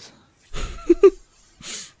 Jesus.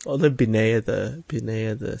 Oh, the Binaya, the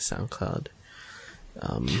SoundCloud.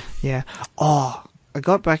 Yeah. Oh, I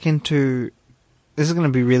got back into. This is going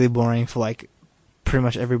to be really boring for like pretty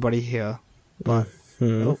much everybody here, but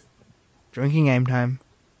drinking game time.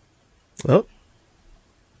 Oh.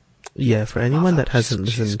 Yeah, for anyone that hasn't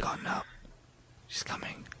She's listened. gotten up. She's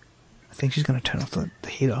coming. I think she's going to turn off the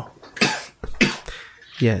heater.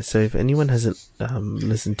 Yeah, so if anyone hasn't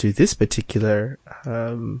listened to this particular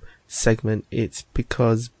segment, it's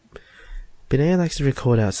because Binaya likes to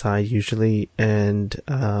record outside usually, and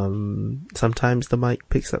sometimes the mic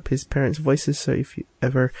picks up his parents' voices, so if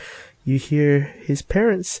you hear his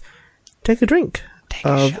parents, take a drink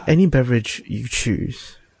of any beverage you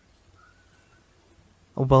choose.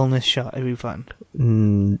 A wellness shot, it'd be fun.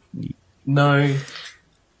 No,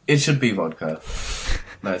 it should be vodka.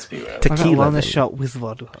 Let's be real. What about a Tequila. wellness then. shot with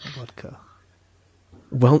vodka?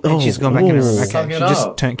 Well, And she's gone back in her room. Suck Okay, it she just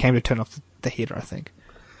up. came to turn off the heater, I think.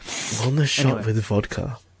 Wellness shot Anyway. with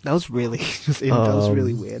vodka. That was really, that was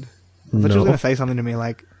really weird. I thought she was No. going to say something to me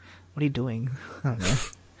like, what are you doing? I don't know.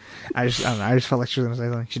 I don't know. I just felt like she was going to say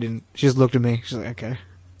something. She didn't. She just looked at me. She's like, okay.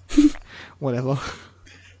 Whatever.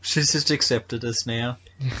 She's just accepted us now.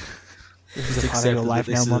 This is a part of Accepted your life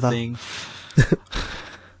that now, this is a mother. thing.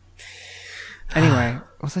 Anyway,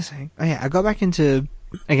 what was I saying? Oh yeah, I got back into,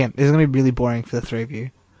 again, this is going to be really boring for the three of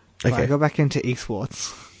you. But Okay. I got back into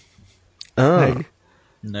esports. Oh, Like,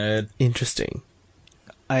 Nerd. interesting.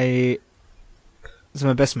 so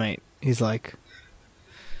my best mate, he's always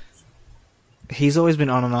been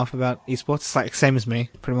on and off about esports. It's like same as me,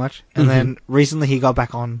 pretty much. And then recently he got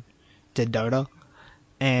back on to Dota,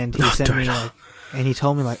 and he sent me Dota. like, and he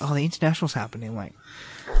told me like, oh, the international's happening. I'm like,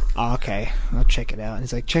 oh, okay, I'll check it out. And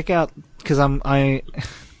he's like, check out, because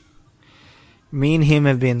me and him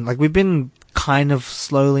have been like, we've been kind of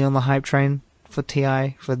slowly on the hype train for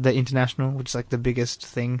TI, for the international, which is like the biggest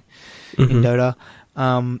thing in Dota.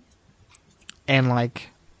 And like,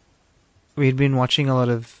 we had been watching a lot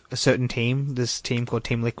of a certain team, this team called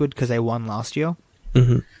Team Liquid, because they won last year.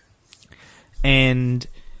 And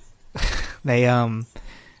they,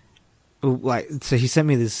 like, so he sent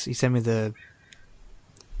me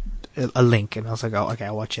a link, and I was like, oh, okay,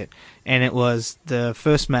 I'll watch it. And it was the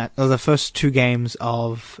first two games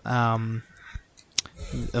of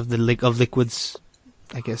Liquid's,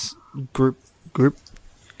 I guess, group.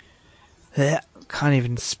 Can't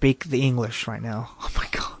even speak the English right now. Oh my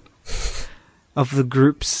god. Of the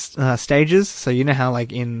group's stages. So you know how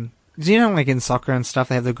like in soccer and stuff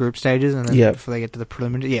they have the group stages, and then Yeah. before they get to the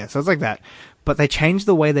preliminary. Yeah, so it's like that. But they changed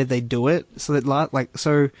the way that they do it, so that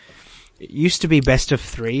so it used to be best of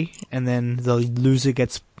 3, and then the loser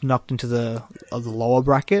gets knocked into the lower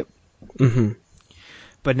bracket.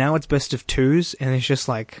 But now it's best of 2s, and it's just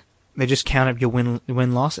like they just count up your win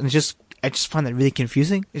loss, and I just find that really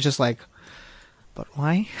confusing. It's just like, but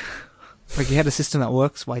why? Like, you had a system that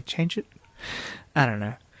works, why change it? I don't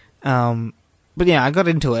know. But yeah, I got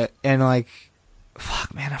into it, and like,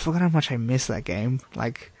 fuck man, I forgot how much I missed that game.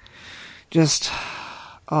 Like, just,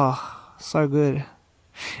 oh, so good.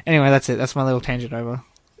 Anyway, that's it. That's my little tangent over.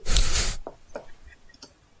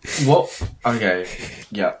 What? Okay.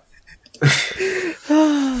 Yeah.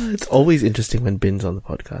 It's always interesting when Bin's on the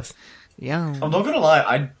podcast. Yeah. I'm not gonna lie,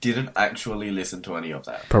 I didn't actually listen to any of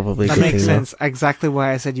that. Probably That good makes to know. sense. Exactly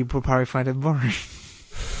why I said you would probably find it boring.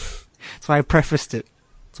 That's why I prefaced it.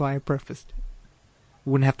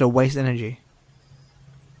 Wouldn't have to waste energy.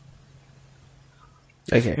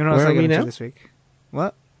 Okay, You know what where I are was we going to now? this week?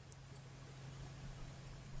 What?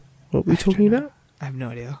 What are we talking about? I have no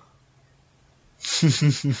idea.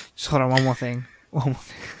 Just hold on, one more thing.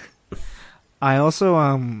 I also,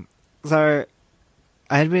 so,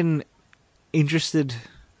 I had been interested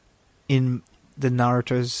in the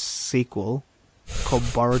Naruto's sequel called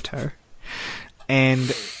Boruto,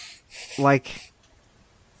 and, like,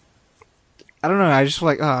 I don't know, I just feel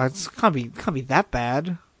like, oh, it can't be that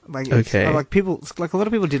bad. Like, Okay. like people, like a lot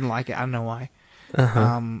of people didn't like it, I don't know why.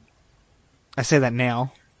 I say that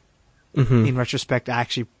now. In retrospect, I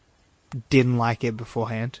actually didn't like it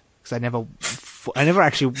beforehand because I never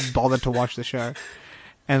actually bothered to watch the show.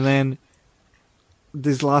 And then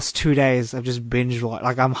these last 2 days, I've just binged.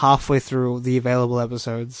 Like, I'm halfway through the available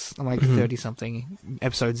episodes. I'm like 30 something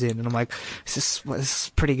episodes in, and I'm like, this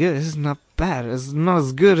is pretty good. This is not bad. It's not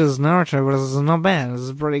as good as Naruto, but it's not bad. This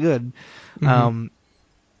is pretty good.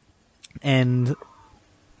 And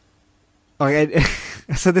like,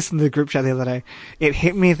 I said this in the group chat the other day. It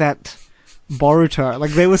hit me that Boruto,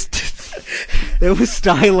 like, there was They were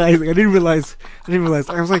stylizing. I didn't realize.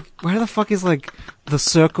 I was like, where the fuck is like the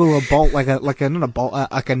circle or bolt, like a not a bolt,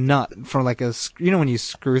 like a nut from like a, when you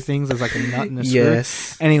screw things, there's like a nut and a screw.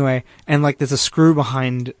 Yes. Anyway, and like there's a screw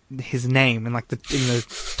behind his name and like in the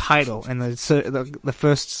title and the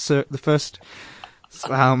first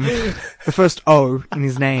O in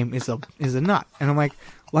his name is a nut, and I'm like,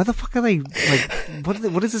 why the fuck are they like?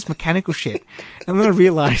 What is this mechanical shit? And then I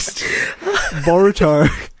realized Boruto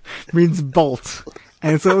means bolt,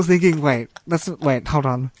 and so I was thinking, wait, hold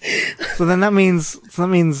on. So that means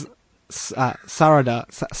Sarada,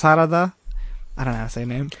 I don't know how to say her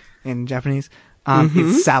name in Japanese.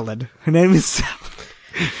 It's salad. Her name is salad.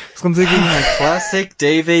 So I'm thinking like classic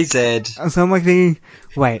DBZ. So I'm like thinking,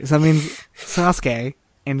 wait, so that means Sasuke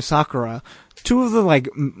and Sakura, two of the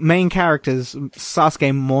like main characters,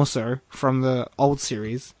 Sasuke more so from the old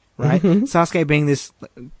series, right? Sasuke being this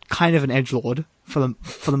kind of an edgelord for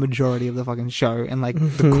the majority of the fucking show, and like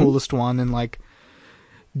the coolest one, and like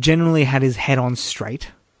generally had his head on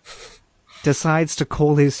straight, decides to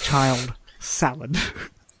call his child salad.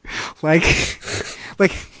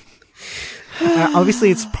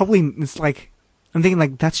 Obviously it's like, I'm thinking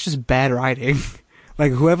like, that's just bad writing.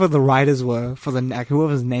 Like whoever the writers were for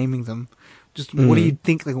whoever's naming them, just what do you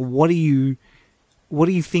think? Like what are you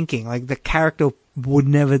thinking? Like the character would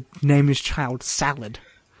never name his child salad.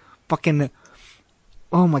 Fucking,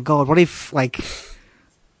 oh my god! What if like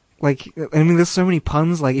I mean, there's so many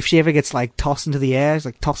puns. Like if she ever gets like tossed into the air, it's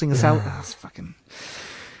like tossing a salad. Oh, it's fucking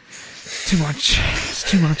too much. It's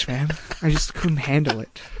too much, man. I just couldn't handle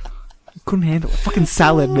it. Fucking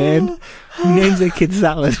salad, man. Who names their kid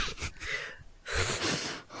salad?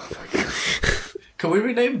 Can we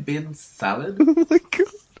rename Bin Salad? Oh my god.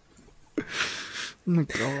 Oh my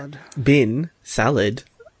god. Bin salad.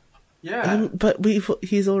 Yeah. But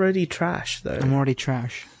he's already trash though. I'm already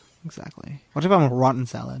trash. Exactly. What if I'm a rotten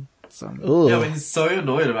salad? So, yeah, but he's so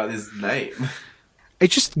annoyed about his name.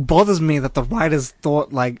 it just bothers me that the writers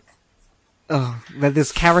thought like, that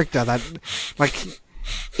this character that like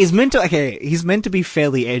is meant to, he's meant to be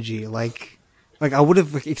fairly edgy. Like I would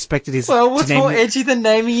have expected his. Well, what's more edgy than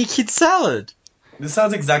naming your kid salad? This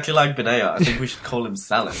sounds exactly like Benaya. I think we should call him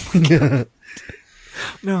Salad.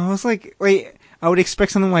 No, I was like, wait, I would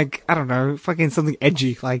expect something like, I don't know, fucking something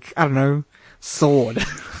edgy, like, I don't know, sword.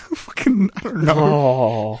 Fucking, I don't know.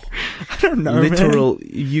 Oh. I don't know, literal, man.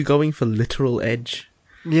 You going for literal edge?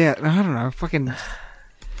 Yeah, I don't know, fucking,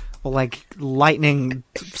 or like lightning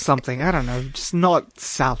something, I don't know, just not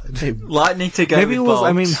salad. Lightning to go maybe with it was, bolts.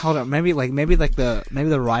 I mean, hold on, maybe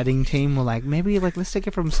the writing team were like, let's take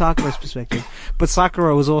it from Sakura's perspective. But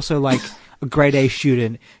Sakura was also like a grade A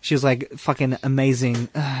student. She was like fucking amazing.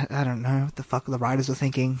 I don't know what the fuck the writers were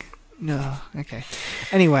thinking. No, okay.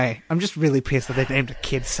 Anyway, I'm just really pissed that they named a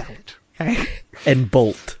kid salad. Okay? And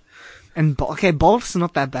Bolt. And Bolt's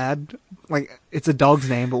not that bad. Like, it's a dog's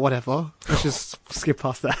name, but whatever. Let's just skip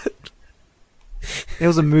past that. There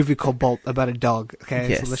was a movie called Bolt about a dog. Okay,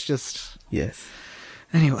 yes. So let's just. Yes.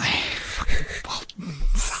 Anyway, fucking Bolt.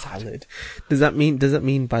 Salad. Does that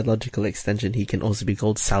mean by logical extension he can also be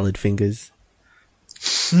called Salad Fingers?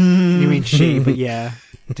 You mean she, but yeah,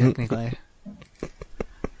 technically.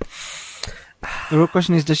 The real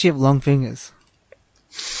question is, does she have long fingers?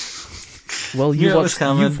 Well, you've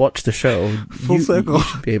watched the show. Full circle. You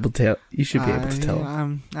should be able to. You should be able to tell.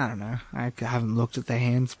 I don't know. I haven't looked at their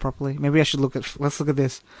hands properly. Maybe I should let's look at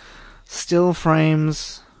this. Still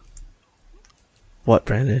frames. What,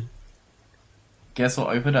 Brandon? Guess what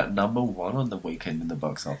opened at number 1 on the weekend in the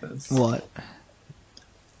box office? What?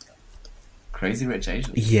 Crazy Rich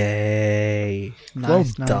Asians. Yay.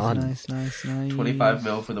 Nice, well done. Nice. 25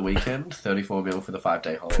 mil for the weekend, 34 mil for the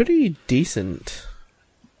 5-day hold. Pretty decent,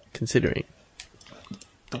 considering.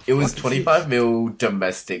 It was 25 mil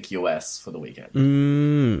domestic US for the weekend.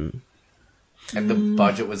 And the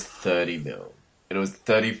budget was 30 mil. And it was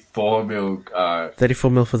 34 mil.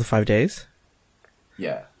 34 mil for the 5 days?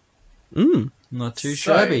 Yeah. Not too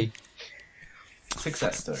shabby.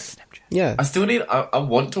 Success story. Yeah. I still need. I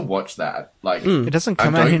want to watch that. Like, It doesn't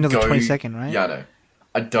come out here until the 22nd, right? Yeah, I know.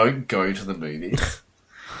 I don't go to the movies,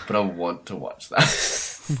 but I want to watch that.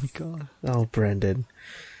 Oh my god. Oh, Brandon.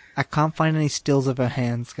 I can't find any stills of her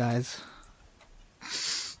hands, guys.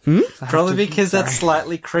 Probably because that's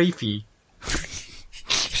slightly creepy.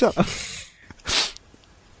 Shut up.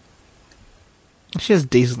 She has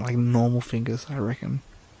decent, like, normal fingers, I reckon.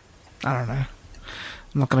 I don't know.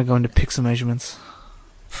 I'm not gonna go into pixel measurements.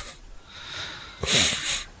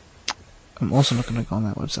 I'm also not gonna go on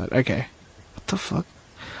that website. Okay. What the fuck?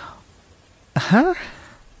 Huh?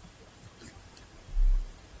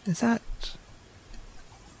 Is that...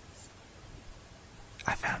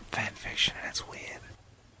 fiction and it's weird.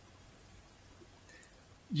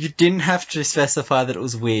 You didn't have to specify that it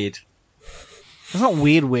was weird. It's not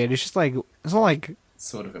weird. It's just like it's not like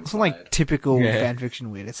Sort of implied. it's not like typical Yeah. fan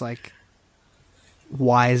fiction weird. It's like,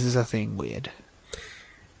 why is this a thing weird?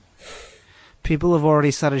 People have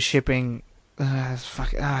already started shipping.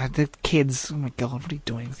 The kids. Oh my god, what are you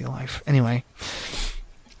doing with your life? Anyway,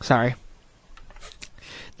 sorry.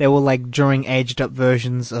 They were like drawing aged up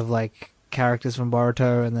versions of like characters from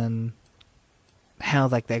Boruto, and then how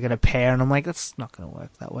like they're gonna pair, and I'm like, that's not gonna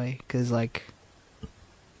work that way, because like.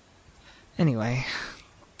 Anyway,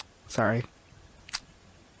 sorry.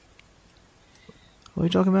 What are we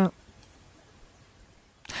talking about?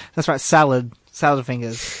 That's right, salad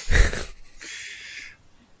fingers.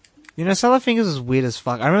 You know, salad fingers is weird as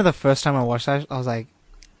fuck. I remember the first time I watched that, I was like,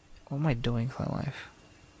 what am I doing with my life?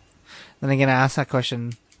 Then again, I ask that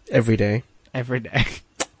question Every day. every day.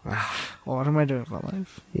 What am I doing with my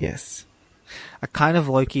life? Yes. I kind of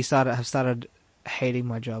low-key have started hating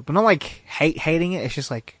my job. But not like hating it, it's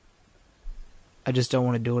just like, I just don't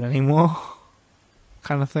want to do it anymore.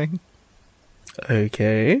 Kind of thing.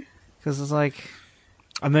 Okay. Because it's like,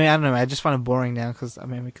 I mean, I don't know, I just find it boring now, because I've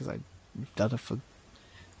done it for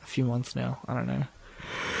a few months now. I don't know.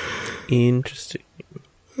 Interesting.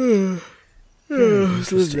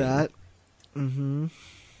 Interesting. That.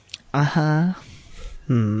 Uh-huh.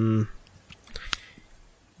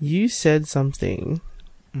 You said something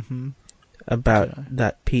about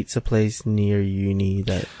that pizza place near uni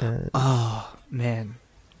that... Oh, man.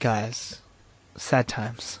 Guys. Sad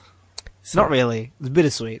times. Not really. It's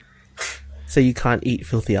bittersweet. So you can't eat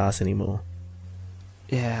filthy ass anymore.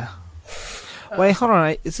 Yeah. Wait, hold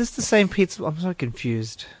on. Is this the same pizza? I'm so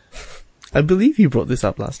confused. I believe you brought this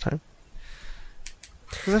up last time.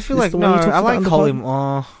 Because I feel Is like, the no, one you talked I about like on the Holy...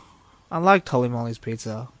 pod? I like Holy Molly's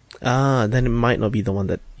pizza. Ah, then it might not be the one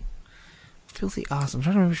that... Filthy ass. I'm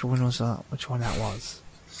trying to remember which one that was.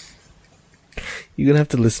 You're gonna have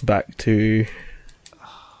to listen back to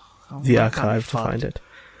Oh, the that can't be archive to fucked. find it.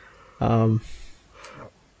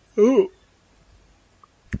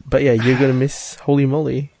 But yeah, you're gonna miss Holy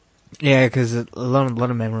Moly. Yeah, because a lot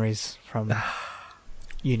of memories from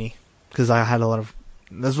uni. Because I had a lot of...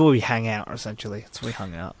 That's where we hang out, essentially. That's where we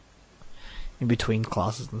hung out. In between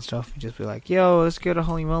classes and stuff. We'd just be like, yo, let's go to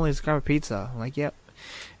Holy Moly, let's grab a pizza. I'm like, yep.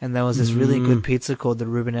 And there was this really good pizza called the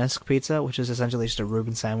Rubenesque pizza, which is essentially just a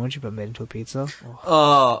Reuben sandwich, but made into a pizza.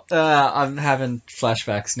 Oh, I'm having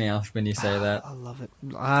flashbacks now when you say that. I love it.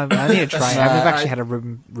 I need to try it. I've actually had a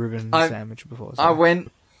Reuben sandwich before. So. I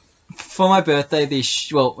went for my birthday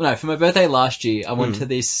for my birthday last year. I went to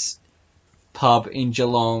this pub in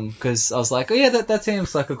Geelong because I was like, oh yeah, that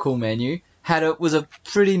seems like a cool menu. Was a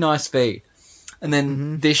pretty nice fee. And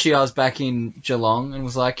then this year I was back in Geelong and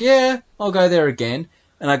was like, yeah, I'll go there again.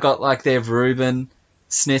 And I got like their Reuben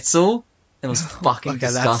schnitzel and it was fucking okay,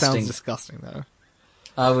 disgusting. that sounds disgusting though.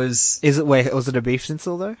 it a beef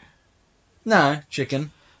schnitzel though? No,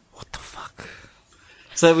 chicken. What the fuck?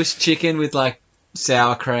 So it was chicken with like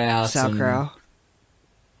sauerkraut.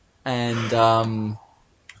 And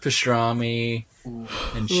pastrami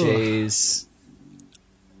and cheese.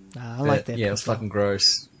 Nah, I like that. Yeah, it was fucking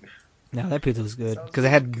gross. No, that pizza was good because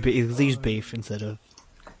they used beef instead of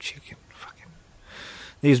chicken. Fucking,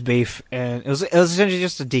 they used beef, and it was essentially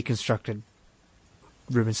just a deconstructed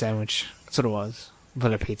Reuben sandwich. That's what it was,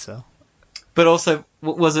 but a pizza. But also,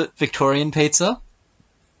 was it Victorian pizza?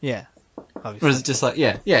 Yeah, obviously. Or is it just like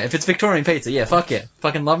yeah? If it's Victorian pizza, yeah, fuck yeah,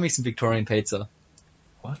 fucking love me some Victorian pizza.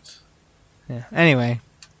 What? Yeah. Anyway.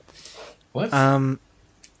 What?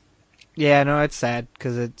 Yeah, no, it's sad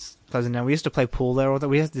because it's closing down. We used to play pool there.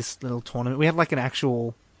 We had this little tournament. We had like an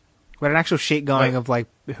actual sheet going of like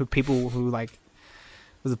people who like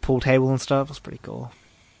with a pool table and stuff. It was pretty cool.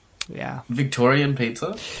 Yeah. Victorian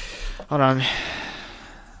pizza? Hold on.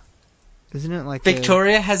 Isn't it like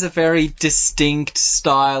Victoria has a very distinct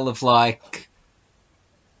style of like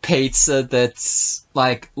pizza that's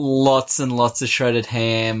like lots and lots of shredded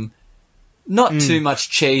ham. Not too much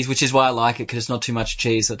cheese, which is why I like it, because it's not too much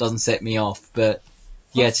cheese, so it doesn't set me off. But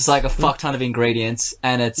yeah, it's just like a fuck ton of ingredients,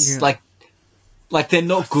 and it's like they're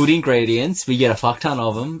not good ingredients, but you get a fuck ton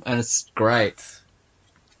of them, and it's great.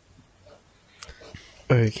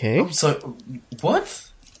 Okay. So, what?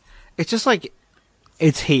 It's just like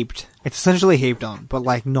it's heaped. It's essentially heaped on, but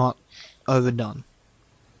like not overdone.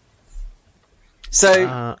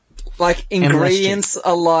 So, like ingredients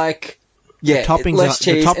are like. Yeah, toppings less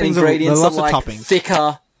cheese, and ingredients are like toppings.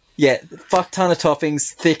 thicker. Yeah, fuck ton of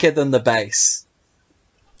toppings, thicker than the base.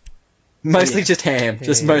 Mostly just ham,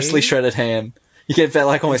 just mostly shredded ham. You get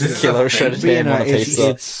like almost a kilo of shredded ham on a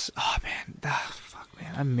pizza. Oh man, fuck man.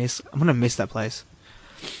 I'm gonna miss that place.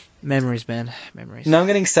 Memories, man. Memories. No, I'm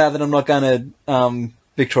getting sad that I'm not going to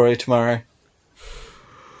Victoria tomorrow.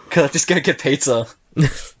 Because I just go get pizza.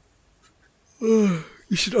 You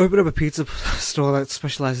should open up a pizza store that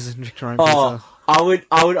specializes in Victorian pizza. Oh, I would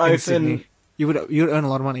in open... Sydney. You would earn a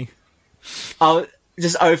lot of money. I would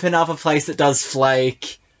just open up a place that does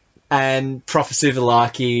flake and proper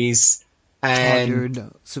souvlakis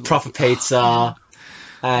and proper pizza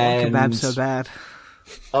and... I want kebab so bad.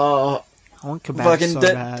 Oh... I want kebab Fucking so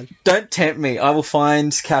bad. Don't tempt me. I will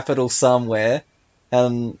find capital somewhere,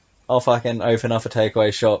 and I'll fucking open up a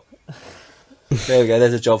takeaway shop. There we go.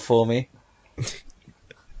 There's a job for me.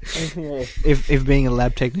 If being a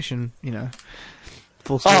lab technician,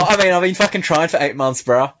 full stop. Oh, I mean, I've been fucking trying for 8 months,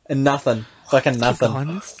 bro, and nothing. Fucking nothing. God,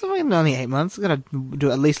 it's only 8 months. I gotta do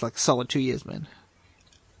at least like solid 2 years, man.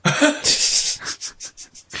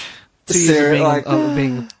 2 years of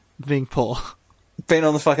being poor. Being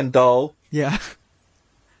on the fucking dole. Yeah.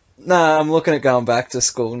 Nah, I'm looking at going back to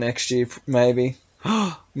school next year, maybe.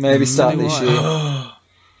 Maybe start this year.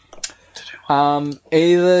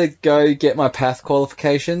 Either go get my PATH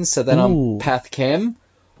qualifications, so then I'm PATH Chem,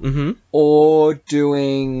 or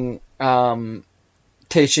doing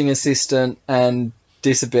teaching assistant and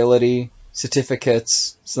disability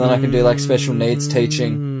certificates, so then I can do like special needs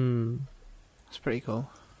teaching. That's pretty cool.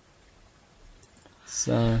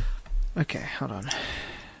 So, okay, hold on.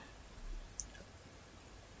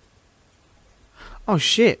 Oh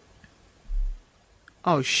shit!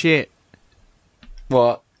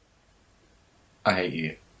 what? I hate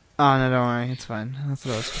you. Oh no, don't worry, it's fine. That's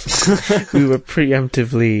what I was. We were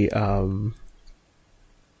preemptively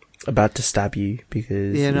about to stab you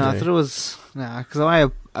because Yeah, no, I thought it was because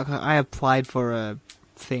I applied for a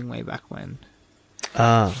thing way back when.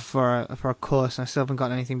 For a course, and I still haven't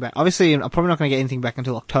gotten anything back. Obviously, I'm probably not going to get anything back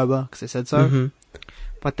until October because they said so.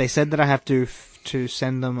 But they said that I have to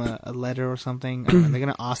send them a letter or something, and they're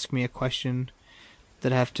going to ask me a question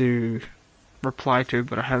that I have to reply to,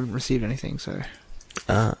 but I haven't received anything. So,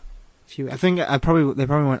 I think they probably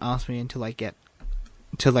won't ask me until I get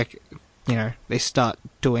to they start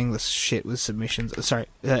doing this shit with submissions.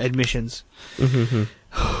 Admissions.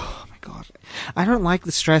 Oh my god, I don't like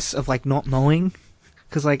the stress of not knowing.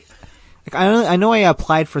 Because, I know I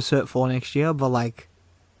applied for Cert 4 next year, but,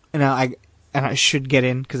 I should get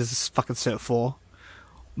in, because this is fucking Cert 4.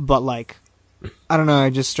 But, I don't know,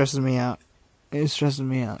 it just stresses me out. It stresses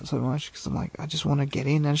me out so much, because I'm I just want to get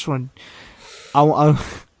in, I just want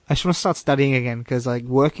to start studying again, because,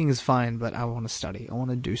 working is fine, but I want to study. I want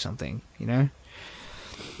to do something, I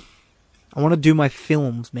want to do my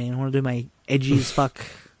films, man. I want to do my edgy as fuck,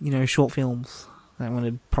 short films that I'm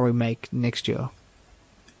going to probably make next year.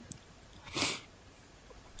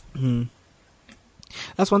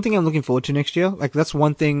 That's one thing I'm looking forward to next year. That's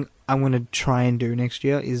one thing I'm gonna try and do next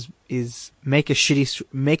year is make a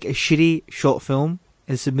shitty short film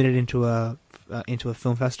and submit it into a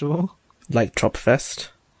film festival. Like Tropfest.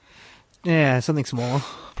 Yeah, something smaller,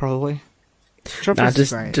 probably. Tropfest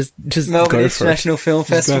is great. Just Melbourne go for International Film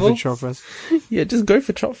Festival. Just go for Tropfest. Yeah, just go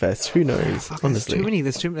for Tropfest. Who knows? Honestly,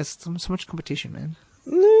 there's so much competition, man.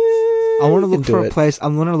 I want to look for a place.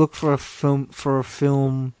 I'm going to look for a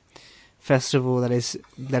film festival that is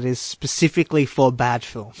specifically for bad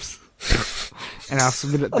films, and I'll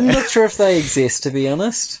submit it there. I'm not sure if they exist, to be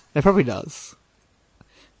honest. It probably does.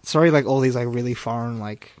 Sorry, all these really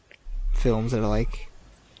foreign films that are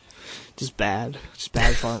just bad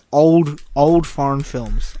foreign old foreign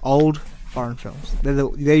films.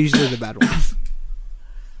 They're usually the bad ones,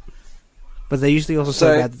 but they're usually also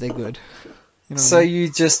so bad that they're good. You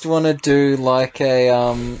just want to do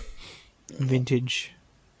a vintage.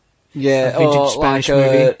 Yeah, a vintage or Spanish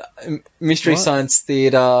a movie. Mystery Science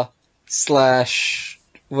Theatre /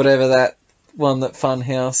 whatever that one that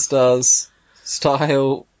Funhouse does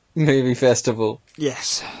style movie festival.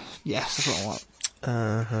 Yes, that's what I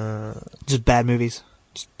want. Just bad movies.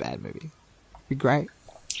 Be great.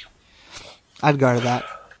 I'd go to that.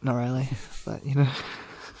 Not really, but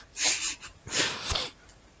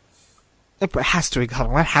It has to. Hold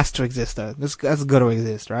on, that has to exist though. That's got to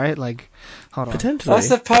exist, right? Hold on. Potentially. I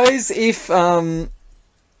suppose if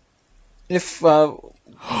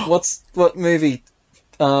what movie?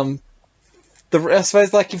 I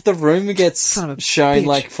suppose if The Room gets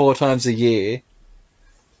shown 4 times a year,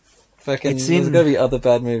 there's got to be other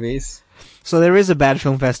bad movies. So there is a bad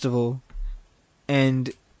film festival,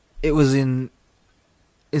 and it's in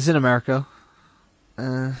America.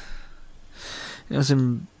 It was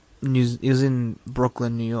in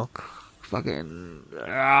Brooklyn, New York.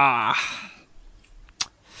 I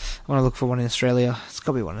want to look for one in Australia. It's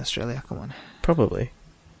got to be one in Australia. Come on. Probably.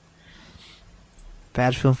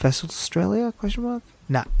 Bad Film Festival Australia? Question mark?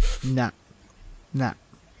 Nah.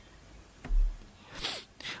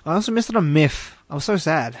 I also missed it on MIFF. I was so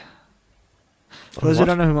sad. For those who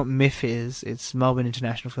don't know what MIFF is, it's Melbourne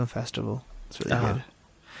International Film Festival. It's really good.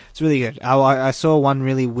 It's really good. I saw one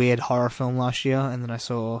really weird horror film last year, and then I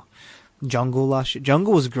saw Jungle last year.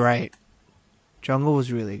 Jungle was great. Jungle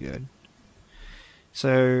was really good.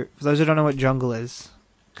 So, for those who don't know what Jungle is,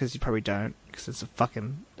 because you probably don't, because it's a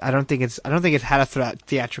fucking... I don't think it had a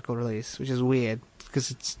theatrical release, which is weird,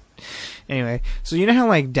 because it's... Anyway, so you know how,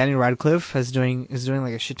 like, Daniel Radcliffe is doing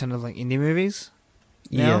like a shit ton of, like, indie movies?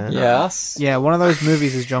 Yeah. Yes. Yeah, one of those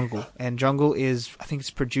movies is Jungle, and Jungle is, I think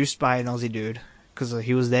it's produced by an Aussie dude, because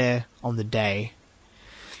he was there on the day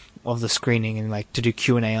of the screening and like to do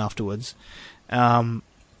Q&A afterwards. And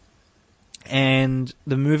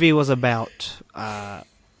the movie was about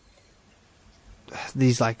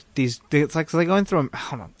these it's like so they're going through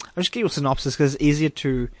hold on. I'll just give you a synopsis because it's easier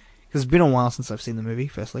to, because it's been a while since I've seen the movie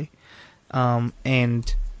firstly.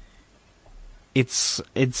 And it's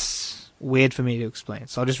weird for me to explain.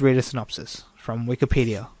 So I'll just read a synopsis from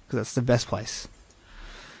Wikipedia because that's the best place.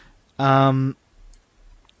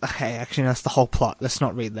 Okay, actually, that's the whole plot. Let's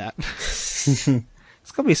not read that. It's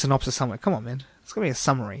got to be a synopsis somewhere. Come on, man. It's got to be a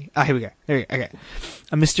summary. Here we go. Okay.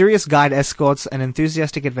 A mysterious guide escorts an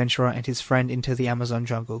enthusiastic adventurer and his friend into the Amazon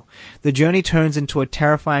jungle. The journey turns into a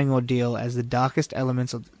terrifying ordeal as the darkest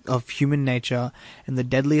elements of human nature and the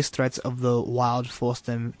deadliest threats of the wild force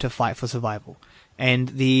them to fight for survival. And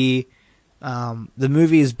the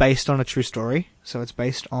movie is based on a true story. So it's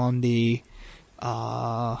based on the...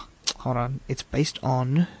 hold on. It's based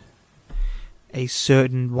on a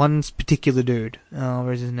certain one particular dude.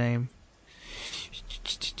 Where's his name?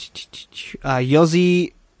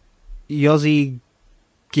 Yossi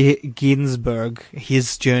Ginsberg.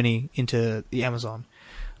 His journey into the Amazon.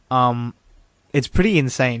 It's pretty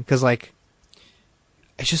insane because like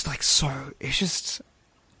it's just like so. It's just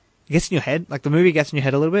it gets in your head. Like the movie gets in your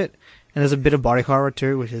head a little bit, and there's a bit of body horror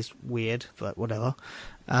too, which is weird, but whatever.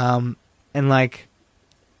 And like.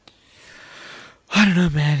 I don't know,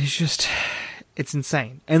 man. It's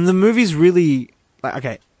insane. And the movie's really, like,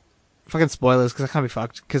 okay, fucking spoilers, because I can't be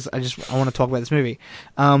fucked, because I want to talk about this movie.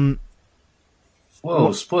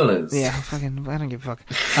 Whoa, spoilers. Yeah, fucking, I don't give a fuck.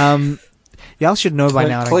 Y'all should know by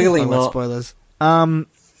now. Clearly I don't give a fuck not. about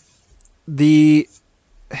spoilers.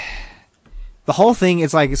 The whole thing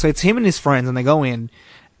is like, so it's him and his friends, and they go in,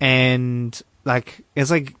 and, like,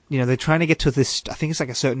 it's like, you know, they're trying to get to this, I think it's like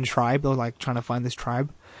a certain tribe, they're like trying to find this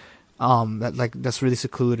tribe. That's really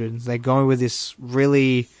secluded. They're going with this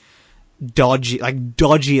really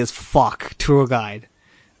dodgy as fuck tour guide.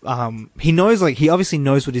 He obviously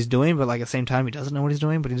knows what he's doing, but like at the same time he doesn't know what he's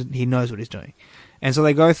doing, but he knows what he's doing. And so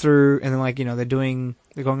they go through, and then like, you know, they're going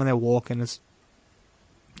on their walk, and it's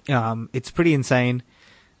pretty insane.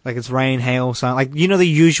 Like it's rain, hail, sun, like, you know, the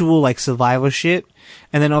usual like survivor shit.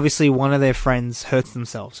 And then obviously one of their friends hurts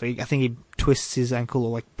themselves. So I think he twists his ankle or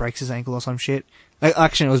like breaks his ankle or some shit. Like,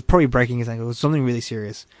 actually, it was probably breaking his ankle. It was something really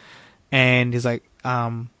serious. And he's like,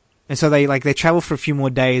 and so they travel for a few more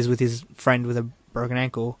days with his friend with a broken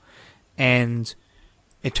ankle. And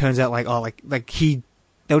it turns out they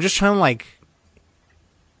were just trying to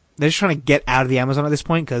they're just trying to get out of the Amazon at this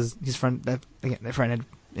point because their friend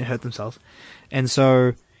had hurt themselves. And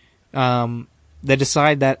so, they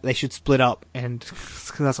decide that they should split up, and,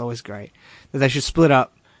 cause that's always great, that they should split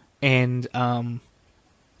up and,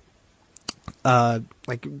 the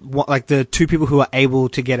two people who are able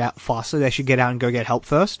to get out faster, they should get out and go get help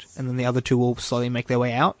first, and then the other two will slowly make their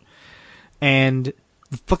way out. And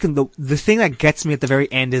the thing that gets me at the very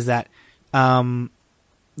end is that the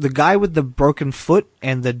guy with the broken foot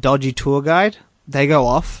and the dodgy tour guide, they go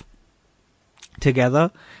off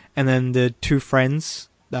together, and then the two friends,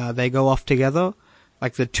 they go off together,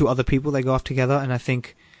 like the two other people, they go off together, and I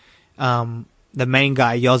think the main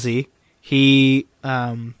guy, Yossi, he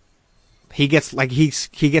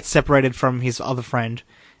gets separated from his other friend,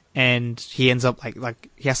 and he ends up like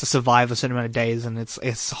he has to survive a certain amount of days, and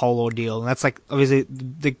it's a whole ordeal. And that's like obviously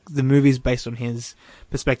the movie's based on his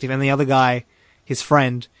perspective, and the other guy, his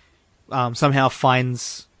friend, somehow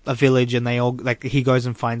finds a village, and they all he goes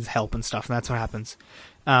and finds help and stuff, and that's what happens.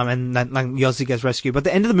 And then Yossi gets rescued. But at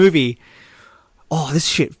the end of the movie, this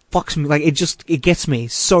shit fucks me. Like it gets me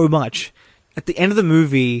so much. At the end of the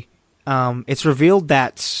movie, it's revealed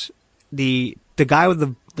that the guy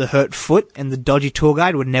with the hurt foot and the dodgy tour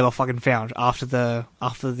guide were never fucking found after they'd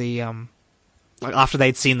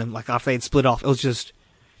seen them, like after they'd split off. It was just,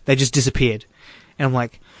 they just disappeared. And I'm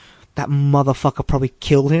like, that motherfucker probably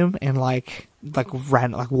killed him and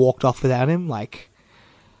walked off without him. Like,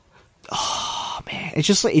 oh man, it's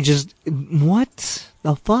just like, what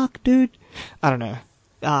the fuck, dude? I don't know.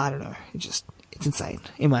 It's insane,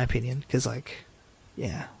 in my opinion, because, like,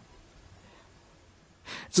 yeah.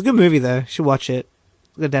 It's a good movie, though. You should watch it.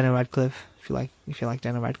 Look at Daniel Radcliffe, if you like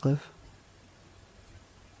Daniel Radcliffe.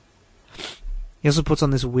 He also puts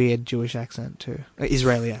on this weird Jewish accent, too.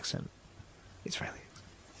 Israeli accent.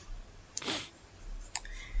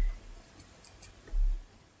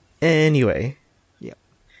 Anyway. Yep.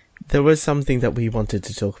 There was something that we wanted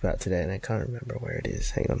to talk about today, and I can't remember where it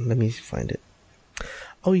is. Hang on, let me find it.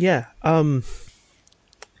 Oh, yeah.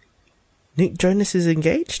 Nick Jonas is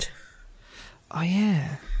engaged? Oh,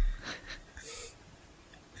 yeah.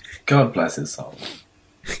 God bless his soul.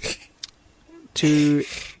 To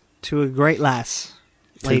a great lass.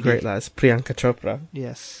 Priyanka Chopra.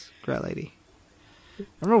 Yes, great lady. I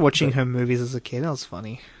remember watching her movies as a kid. That was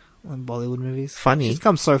funny. Bollywood movies. Funny? She's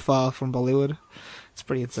come so far from Bollywood. It's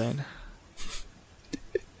pretty insane.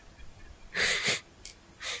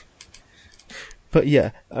 But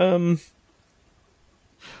yeah,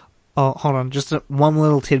 Oh, hold on. Just one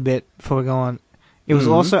little tidbit before we go on. It was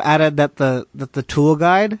also added that the tour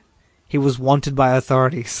guide, he was wanted by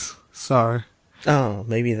authorities. So... Oh,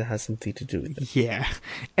 maybe that has something to do with it. Yeah.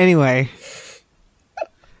 Anyway.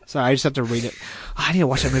 Sorry, I just have to read it. Oh, I need to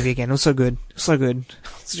watch that movie again. It was so good. So good.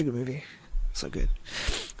 Such a good movie. So good.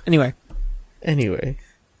 Anyway.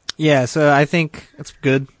 Yeah, so I think it's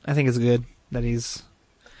good. I think it's good that he's...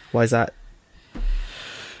 Why is that?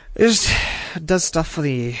 It just does stuff for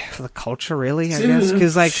the culture, really, I guess.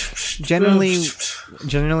 Because, like, generally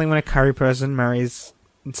when a curry person marries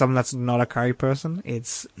someone that's not a curry person,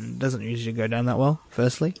 it doesn't usually go down that well,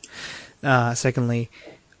 firstly. Secondly,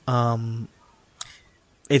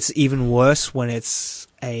 it's even worse when it's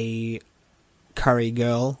a curry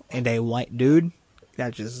girl and a white dude.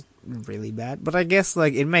 That's just really bad. But I guess,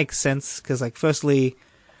 like, it makes sense, because, like, firstly...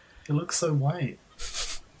 He looks so white.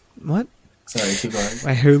 What? Sorry, keep going.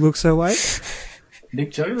 Wait, who looks so white?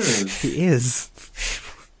 Nick Jonas. He is.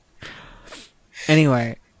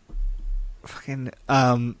 Anyway. Fucking,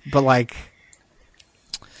 but, like...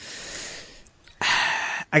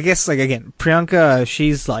 I guess, like, again, Priyanka,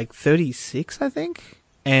 she's, like, 36, I think?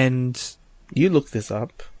 And... You looked this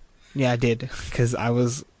up. Yeah, I did, because I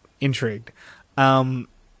was intrigued. But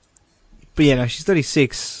yeah, no, she's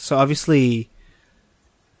 36, so obviously,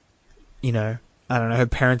 you know, I don't know, her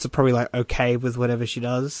parents are probably, like, okay with whatever she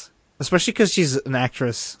does. Especially because she's an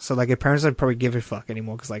actress, so, like, her parents don't probably give a fuck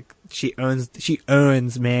anymore, because, like, she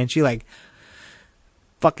earns, man, she, like,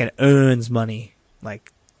 fucking earns money.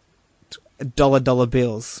 Like, dollar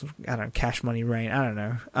bills. I don't know, cash money rain, I don't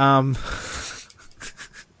know.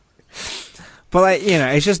 But, like, you know,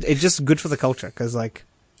 it's just good for the culture, because, like,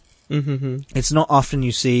 it's not often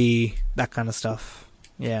you see that kind of stuff.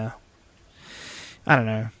 Yeah. I don't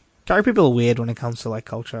know. Curry people are weird when it comes to, like,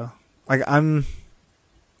 culture. Like, You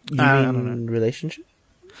mean relationship?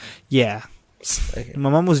 Yeah. Okay. My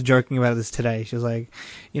mum was joking about this today. She was like,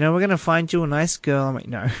 you know, we're going to find you a nice girl. I'm like,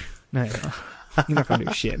 no, you're not going to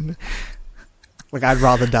do shit. Like, I'd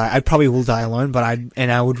rather die. I probably will die alone, but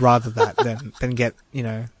I would rather that than get, you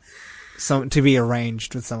know, to be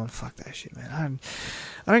arranged with someone. Fuck that shit, man.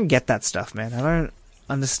 I don't get that stuff, man. I don't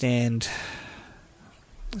understand.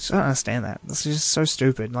 I just don't understand that. It's just so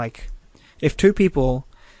stupid. Like, if two people,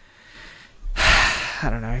 I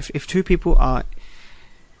don't know, if two people are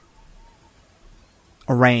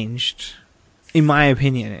arranged, in my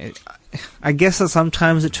opinion, I guess that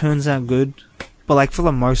sometimes it turns out good, but, like, for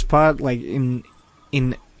the most part, like, in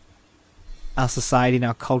our society, in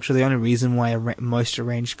our culture, the only reason why most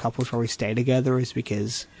arranged couples probably stay together is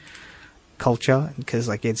because culture, because,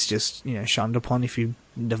 like, it's just, you know, shunned upon if you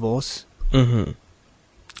divorce.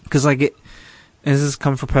 Because, like, this has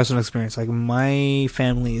come from personal experience. Like, my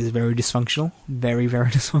family is very dysfunctional, very, very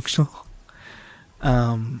dysfunctional.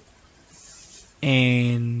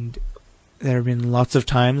 And there have been lots of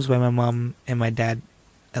times where my mum and my dad,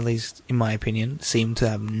 at least in my opinion, seem to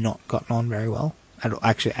have not gotten on very well, at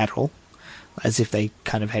all. As if they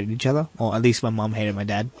kind of hated each other, or at least my mum hated my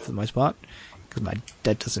dad for the most part, because my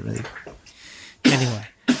dad doesn't really. Anyway,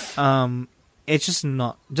 it's just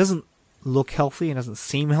doesn't look healthy, it doesn't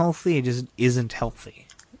seem healthy, it just isn't healthy.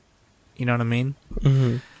 You know what I mean?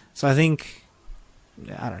 So I think,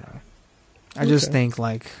 I don't know. I just think,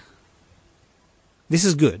 like, this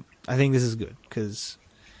is good. I think this is good, because...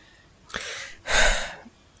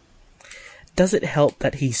 Does it help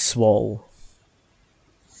that he's swole?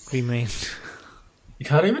 What do you mean? You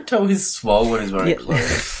can't even tell he's swole when he's wearing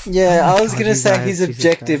clothes. Yeah, I was God, gonna you say guys, he's Jesus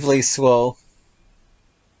objectively swole.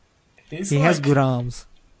 He's He like, has good arms.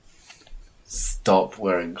 stop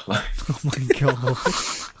wearing clothes. Oh my god.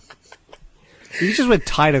 You just wear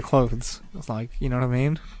tighter clothes. It's like, you know what I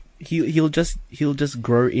mean? He'll just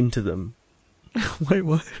grow into them. Wait,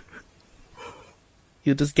 what?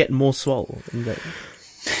 He'll just get more swole, and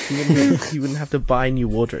he wouldn't have to buy new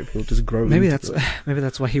wardrobe. He'll just grow. Maybe into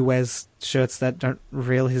that's why he wears shirts that don't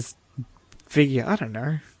reveal his figure. I don't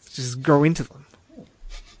know. Just grow into them.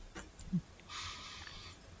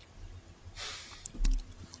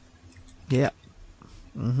 Yeah.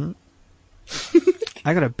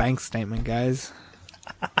 I got a bank statement, guys.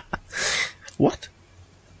 What?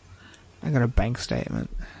 I got a bank statement.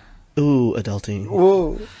 Ooh, adulting.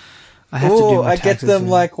 Whoa. I have to do my I get taxes them in-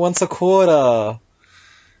 like once a quarter.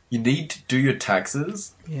 You need to do your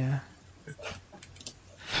taxes? Yeah.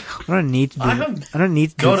 I don't need to do. I have I don't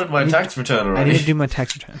need to. Gotten my tax return I already. need to do my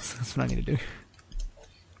tax returns. That's what I need to do.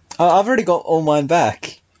 I've already got all mine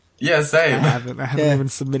back. Yeah, I same. haven't Yeah. even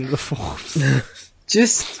submitted the forms.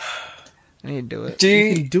 Just I need to do it. do You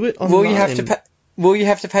you, can do it will you have to online. pay? Will you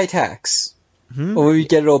have to pay tax, Hmm? or will you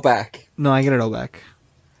get it all back? No, I get it all back.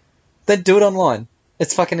 Then do it online.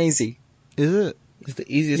 It's fucking easy. Is it? It's the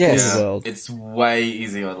easiest Yes. thing in the world. It's way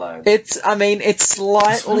easy online. It's I've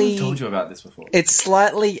slightly told you about this before. it's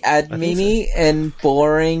slightly admin-y and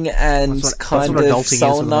boring and That's kind what of adulting is for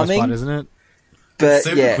soul the most part, numbing. isn't it? But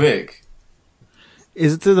Super yeah, quick.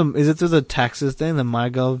 Is it through the taxes thing, the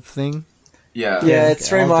MyGov thing? Yeah. yeah, it's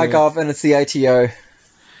through I'll do it. MyGov and it's the ATO.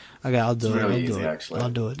 Okay, I'll do It's it. really I'll easy, do it. actually. I'll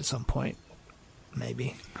do it at some point.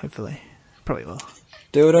 Maybe. Hopefully. Probably will.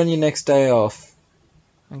 Do it on your next day off.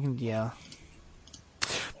 I can. Yeah.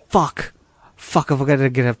 Fuck. I forgot to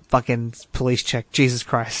get a fucking police check. Jesus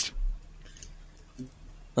Christ.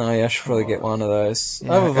 Oh yeah, I should probably get one of those.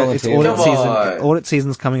 Yeah, I have a it's volunteer. audit Come season. on. Audit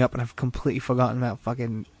season's coming up, and I've completely forgotten about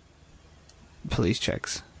fucking police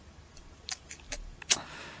checks.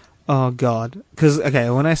 Oh god, because okay,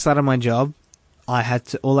 when I started my job,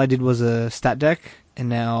 all I did was a stat deck, and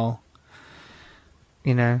now,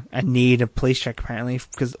 you know, I need a police check apparently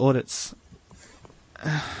because audits.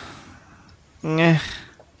 Yeah.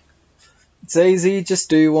 It's easy. Just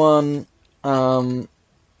do one.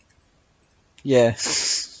 Yeah.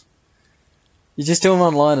 You just do them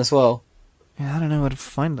online as well. Yeah, I don't know where to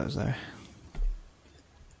find those though.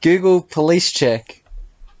 Google police check.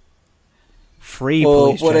 Free Or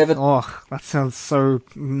police whatever- check. Oh, that sounds so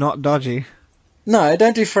not dodgy. No,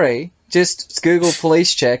 don't do free. Just Google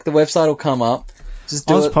police check. The website will come up. Just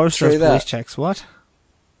do it Ozposter through has police that. checks. What?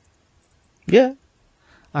 Yeah.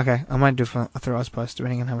 Okay, I might do through Ozpost,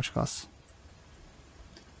 depending on how much it costs.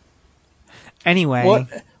 Anyway,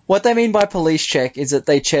 What they mean by police check is that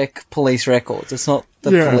they check police records. It's not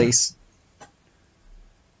the Yeah. police.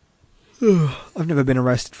 I've never been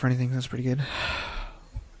arrested for anything. That's pretty good.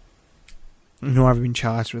 Nor have I been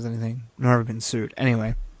charged with anything. Nor have I been sued.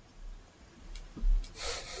 Anyway,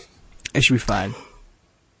 it should be fine.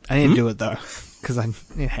 I didn't do it though, because I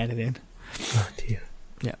had it in. Oh dear.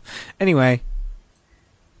 Yeah. Anyway,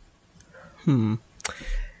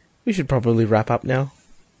 We should probably wrap up now.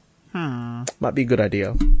 Might be a good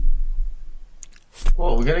idea.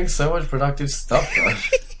 Whoa, we're getting so much productive stuff done.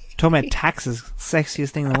 talking about taxes,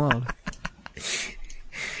 sexiest thing in the world.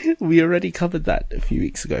 We already covered that a few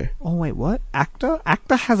weeks ago. Oh wait, what? Actor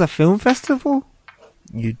has a film festival?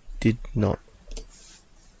 You did not.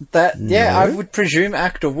 I No? would presume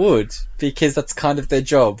actor would, because that's kind of their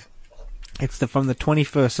job. It's from the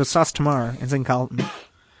 21st, so it starts tomorrow. It's in Carlton.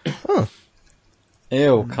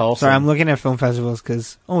 Ew, Carlton. Sorry, I'm looking at film festivals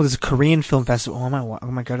because there's a Korean film festival. I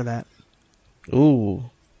might go to that. Ooh.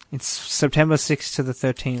 It's September 6th to the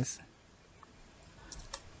 13th.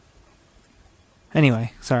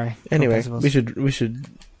 Anyway, sorry. Film Anyway, festivals. we should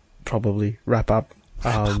probably wrap up.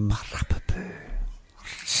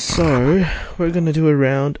 So we're gonna do a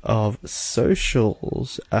round of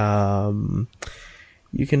socials.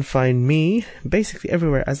 You can find me basically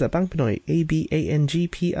everywhere as Abangpinoy,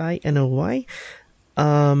 ABANGPINOY.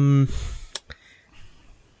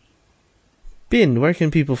 Bin, where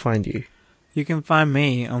can people find you? You can find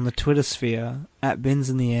me on the Twitter sphere at Bins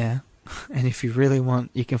in the Air, and if you really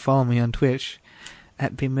want, you can follow me on Twitch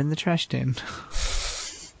at Bim in the Trash Tin.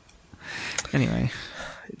 Anyway,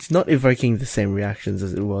 It's not evoking the same reactions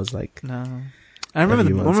as it was like no. I remember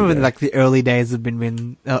few months ago. like the early days of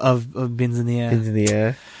of Bins in the Air. in the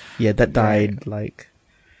air. Yeah, that died like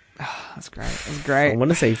That's great. That's I great. want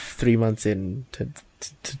to say 3 months in to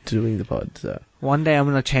doing the pod. So. One day I'm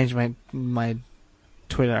gonna change my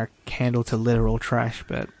Twitter handle to literal trash,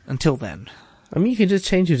 but until then, I mean, you can just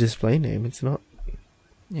change your display name. It's not.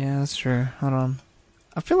 yeah, that's true. Hold on.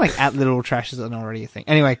 I feel like at literal trash is already a thing.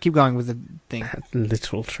 Anyway, keep going with the thing.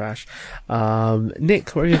 Literal trash. Nick,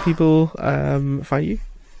 where can people find you?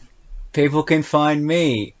 People can find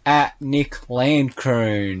me at Nick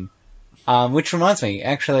Landcroon. Which reminds me,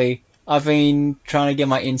 actually, I've been trying to get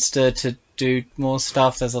my Insta to do more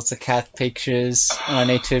stuff. There's lots of cat pictures, and I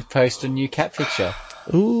need to post a new cat picture.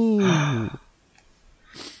 Ooh.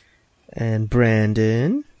 And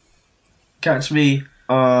Brandon? Catch me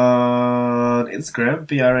on Instagram,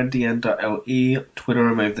 brndn.le. Twitter,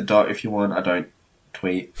 remove the dot if you want. I don't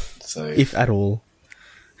tweet, so If at all.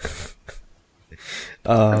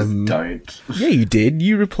 I just don't. Yeah, you did.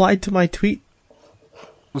 You replied to my tweet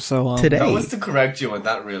So today. That was to correct you, and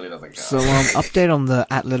that really doesn't count. So update on the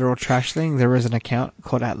at literal trash thing. There is an account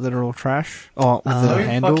called at literal trash, or with the no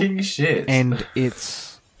handle, fucking shit. and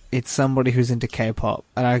it's somebody who's into K-pop,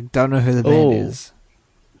 and I don't know who the band is,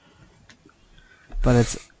 but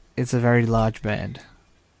it's a very large band.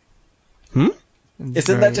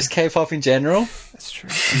 Isn't that just K-pop in general? That's true.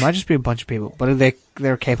 It might just be a bunch of people, but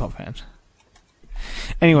they're a K-pop band.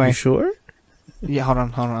 Anyway, You sure? yeah. Hold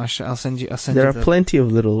on. I'll send you. There are plenty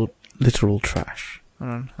of literal trash.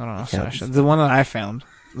 Hold on. I'll Yeah. search. The one that I found,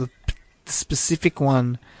 the specific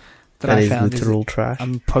one that I That is found literal trash.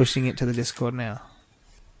 I'm posting it to the Discord now.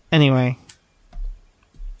 Anyway,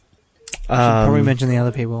 should probably mention the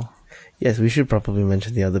other people. Yes, we should probably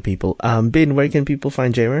mention the other people. Bin, where can people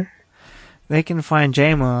find Jamer? They can find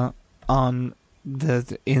Jamer on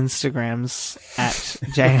the Instagrams at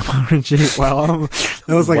JMRG. Well,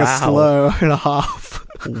 that was like a Wow. slow and a half.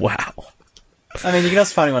 Wow. I mean, you can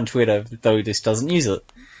also find him on Twitter, though he just doesn't use it.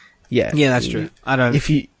 Yeah. Yeah, that's true. I don't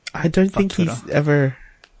think he's Twitter. ever.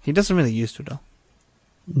 He doesn't really use Twitter.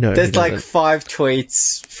 No. he There's like doesn't. 5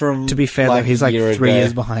 tweets from. To be fair, like though, he's a like year 3 ago.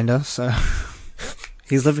 years behind us, so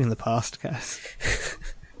he's living in the past, guys.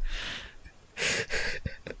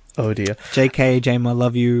 Oh dear. JK, Jamer, I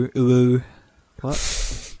love you, Ulu.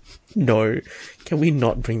 What? No. Can we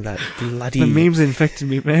not bring that bloody... The memes infected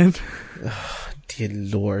me, man. Dear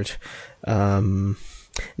Lord.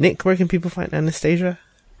 Nick, where can people find Anastasia?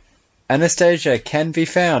 Anastasia can be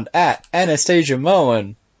found at Anastasia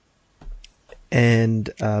Moen. And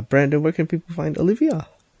Brandon, where can people find Olivia?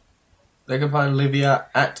 They can find Olivia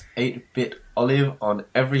at 8BitOlive on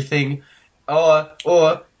everything. Or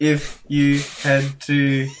if you head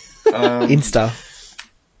to Insta.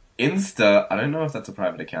 Insta, I don't know if that's a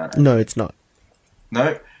private account. No, it's not.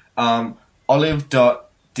 No.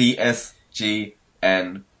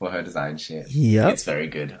 Olive.dsgn for her design shit. Yep. It's very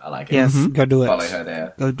good. I like it. Yes, go do it. Follow her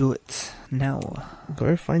there. Go do it now.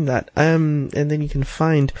 Go find that. And then you can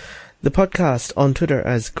find the podcast on Twitter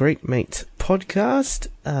as Great Mates Podcast.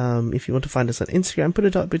 If you want to find us on Instagram, put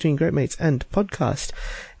a dot between Great Mates and Podcast.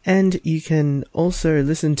 And you can also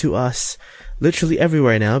listen to us literally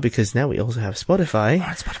everywhere now, because now we also have Spotify. We're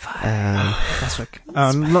on Spotify.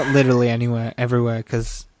 That's Not literally anywhere, everywhere,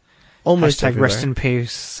 because almost hashtag everywhere. rest in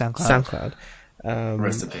peace, SoundCloud.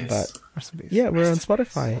 Rest in peace. But Rest in peace. yeah, we're on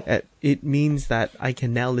Spotify. It means that I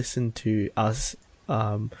can now listen to us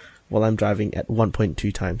while I'm driving at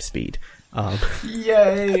 1.2 times speed.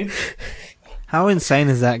 Yay! How insane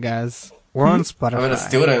is that, guys? We're on Spotify. I mean, I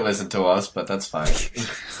still don't listen to us, but that's fine.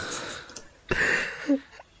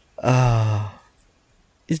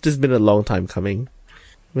 It's just been a long time coming.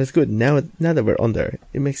 But it's good. Now that we're on there,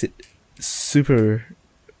 it makes it super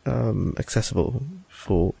accessible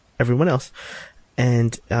for everyone else.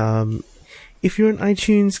 And if you're on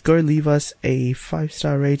iTunes, go leave us a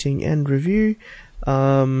 5-star rating and review.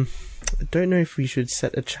 I don't know if we should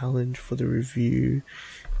set a challenge for the review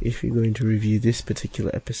if you're going to review this particular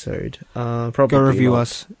episode. Probably Go review not.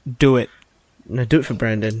 us. Do it. No, do it for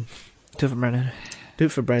Brandon. Do it for Brennan. Do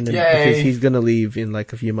it for Brandon. Yay. Because he's gonna leave in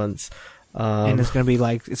like a few months. And it's gonna be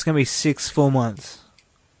 6 full months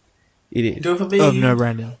It is. Do it for me. of no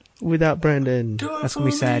Brandon. Without Brandon. Do it That's for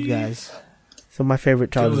gonna be sad, me. guys. So my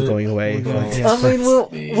favorite child Do is it. going away. We're going- So yeah. I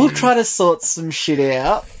mean, we'll try to sort some shit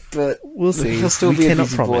out, but we'll see. he'll still we be a cannot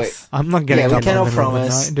busy promise. I'm not getting Yeah, we up cannot in the middle of the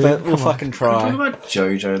promise, night, dude. but we'll Come on. fucking Can we talk try. about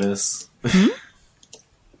Joe Jonas?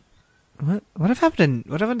 What happened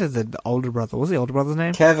to the older brother? What was the older brother's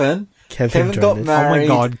name? Kevin Kevin got Jonas. married,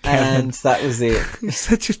 God, Kevin. and that was it. That's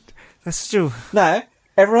such a... No,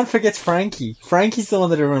 everyone forgets Frankie. Frankie's the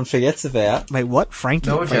one that everyone forgets about. Wait, what? Frankie?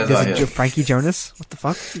 No one cares There's about him. Frankie Jonas? What the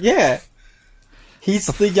fuck? Yeah, he's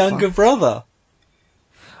the younger brother.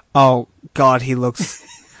 Oh, God, he looks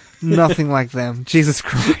nothing like them. Jesus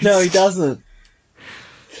Christ. No, he doesn't.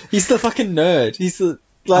 He's the fucking nerd. He's the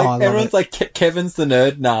Oh, I love everyone's it. like Kevin's the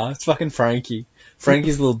nerd. Nah, it's fucking Frankie.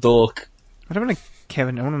 Frankie's a little dork. What happened to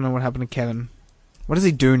Kevin? I want to know what happened to Kevin. What does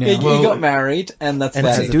he do now? He got married, and that's And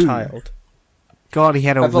about has it. a child. God, he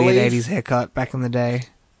had a I weird believe- 80s haircut back in the day.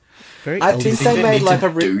 Very I Elvis. think he they didn't made need like to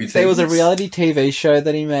a. do There was a things. reality TV show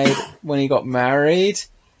that he made when he got married,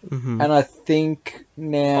 Mhm. and I think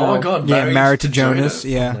now. Oh my god, Yeah, married to Jonas. Oh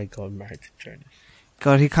Yeah. my god, married to Jonas.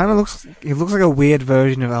 God, he kind of looks. He looks like a weird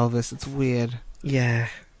version of Elvis. It's weird. Yeah.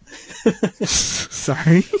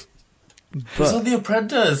 Sorry. He was on The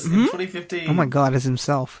Apprentice in 2015. Oh my God, as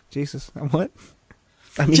himself. Jesus. What?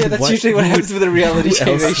 I mean, Yeah, that's usually what happens with a reality who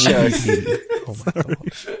TV else show. would he be? Oh my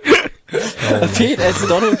god. Appeared as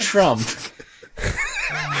Donald Trump.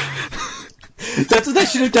 That's what they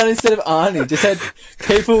should have done instead of Arnie. Just had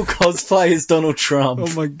people cosplay as Donald Trump.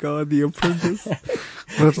 Oh my God, The Apprentice.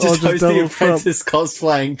 But it's all Just just host the Donald Trump. apprentice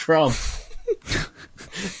cosplaying Trump.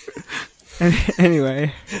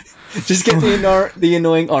 Anyway, Just get the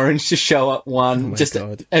annoying orange to show up Oh my just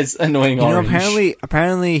God. as annoying you know, orange.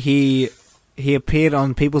 apparently he appeared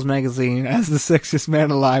on People's Magazine as the sexiest man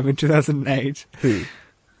alive in 2008. Who?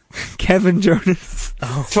 Kevin Jonas.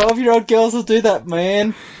 12-year-old girls will do that,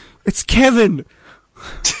 man. It's Kevin.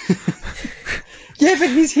 Yeah, but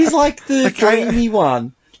he's like the Like, I- dreamy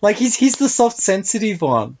one. Like he's the soft, sensitive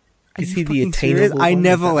one. Is Are he you the fucking serious? attainable I one?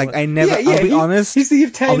 never Is that like. what- I never. I'll be honest. He's the I'll be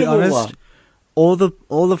obtainable honest. one.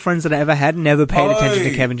 All the friends that I ever had never paid attention to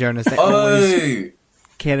Oi. Kevin Jonas. They always Oh!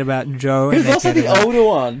 cared about Joe. And Who's they also cared the about... older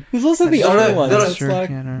one? Who's also the No, older no, one? no, So no. it's Sure, like,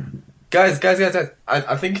 yeah, no. Guys.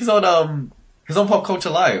 I think he's on Pop Culture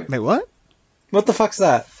Live. Wait, what? what the fuck's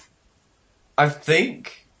that? I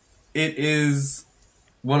think it is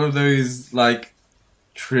one of those like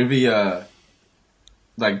trivia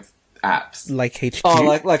like apps. Like HQ? Oh,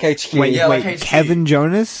 like HQ. Wait, Yeah, wait. like HG. Kevin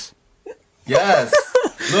Jonas? Yes.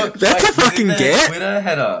 Look, That's like, a fucking he's in their get. Twitter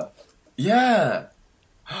header. Yeah.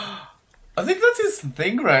 I think that's his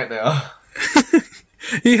thing right now.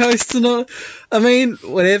 He hosts I mean,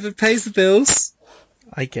 whatever pays the bills.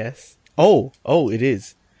 I guess. Oh, it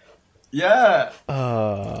is. Yeah.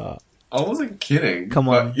 Uh, I wasn't kidding. Come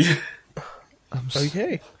on. but yeah.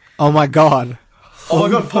 okay. Oh my God. Oh my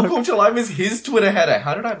god, Pop Culture Live is his Twitter header.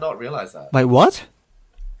 How did I not realize that? Wait, what?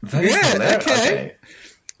 That is Yeah, hilarious. okay.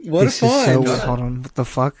 What This a is so. find. Hold on. What the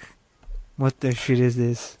fuck? What the shit is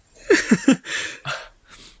this?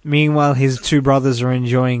 Meanwhile, his two brothers are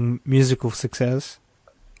enjoying musical success.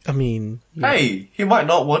 I mean, yeah. Hey, he might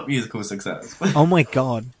not want musical success. Oh my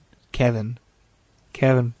God. Kevin.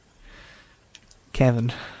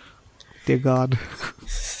 Dear God.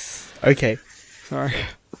 Okay. Sorry.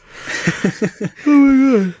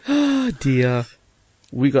 Oh dear.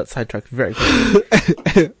 We got sidetracked very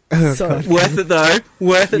quickly. So, Worth it though.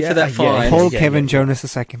 Worth it Yeah, for that yeah, fine. Hold yeah, Kevin yeah. Jonas a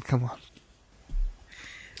second. Come on.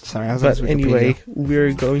 Sorry, I was on but Wikipedia. anyway,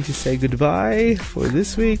 we're going to say goodbye for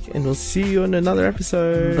this week, and we'll see you on another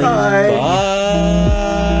episode. Bye.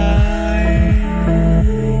 Bye.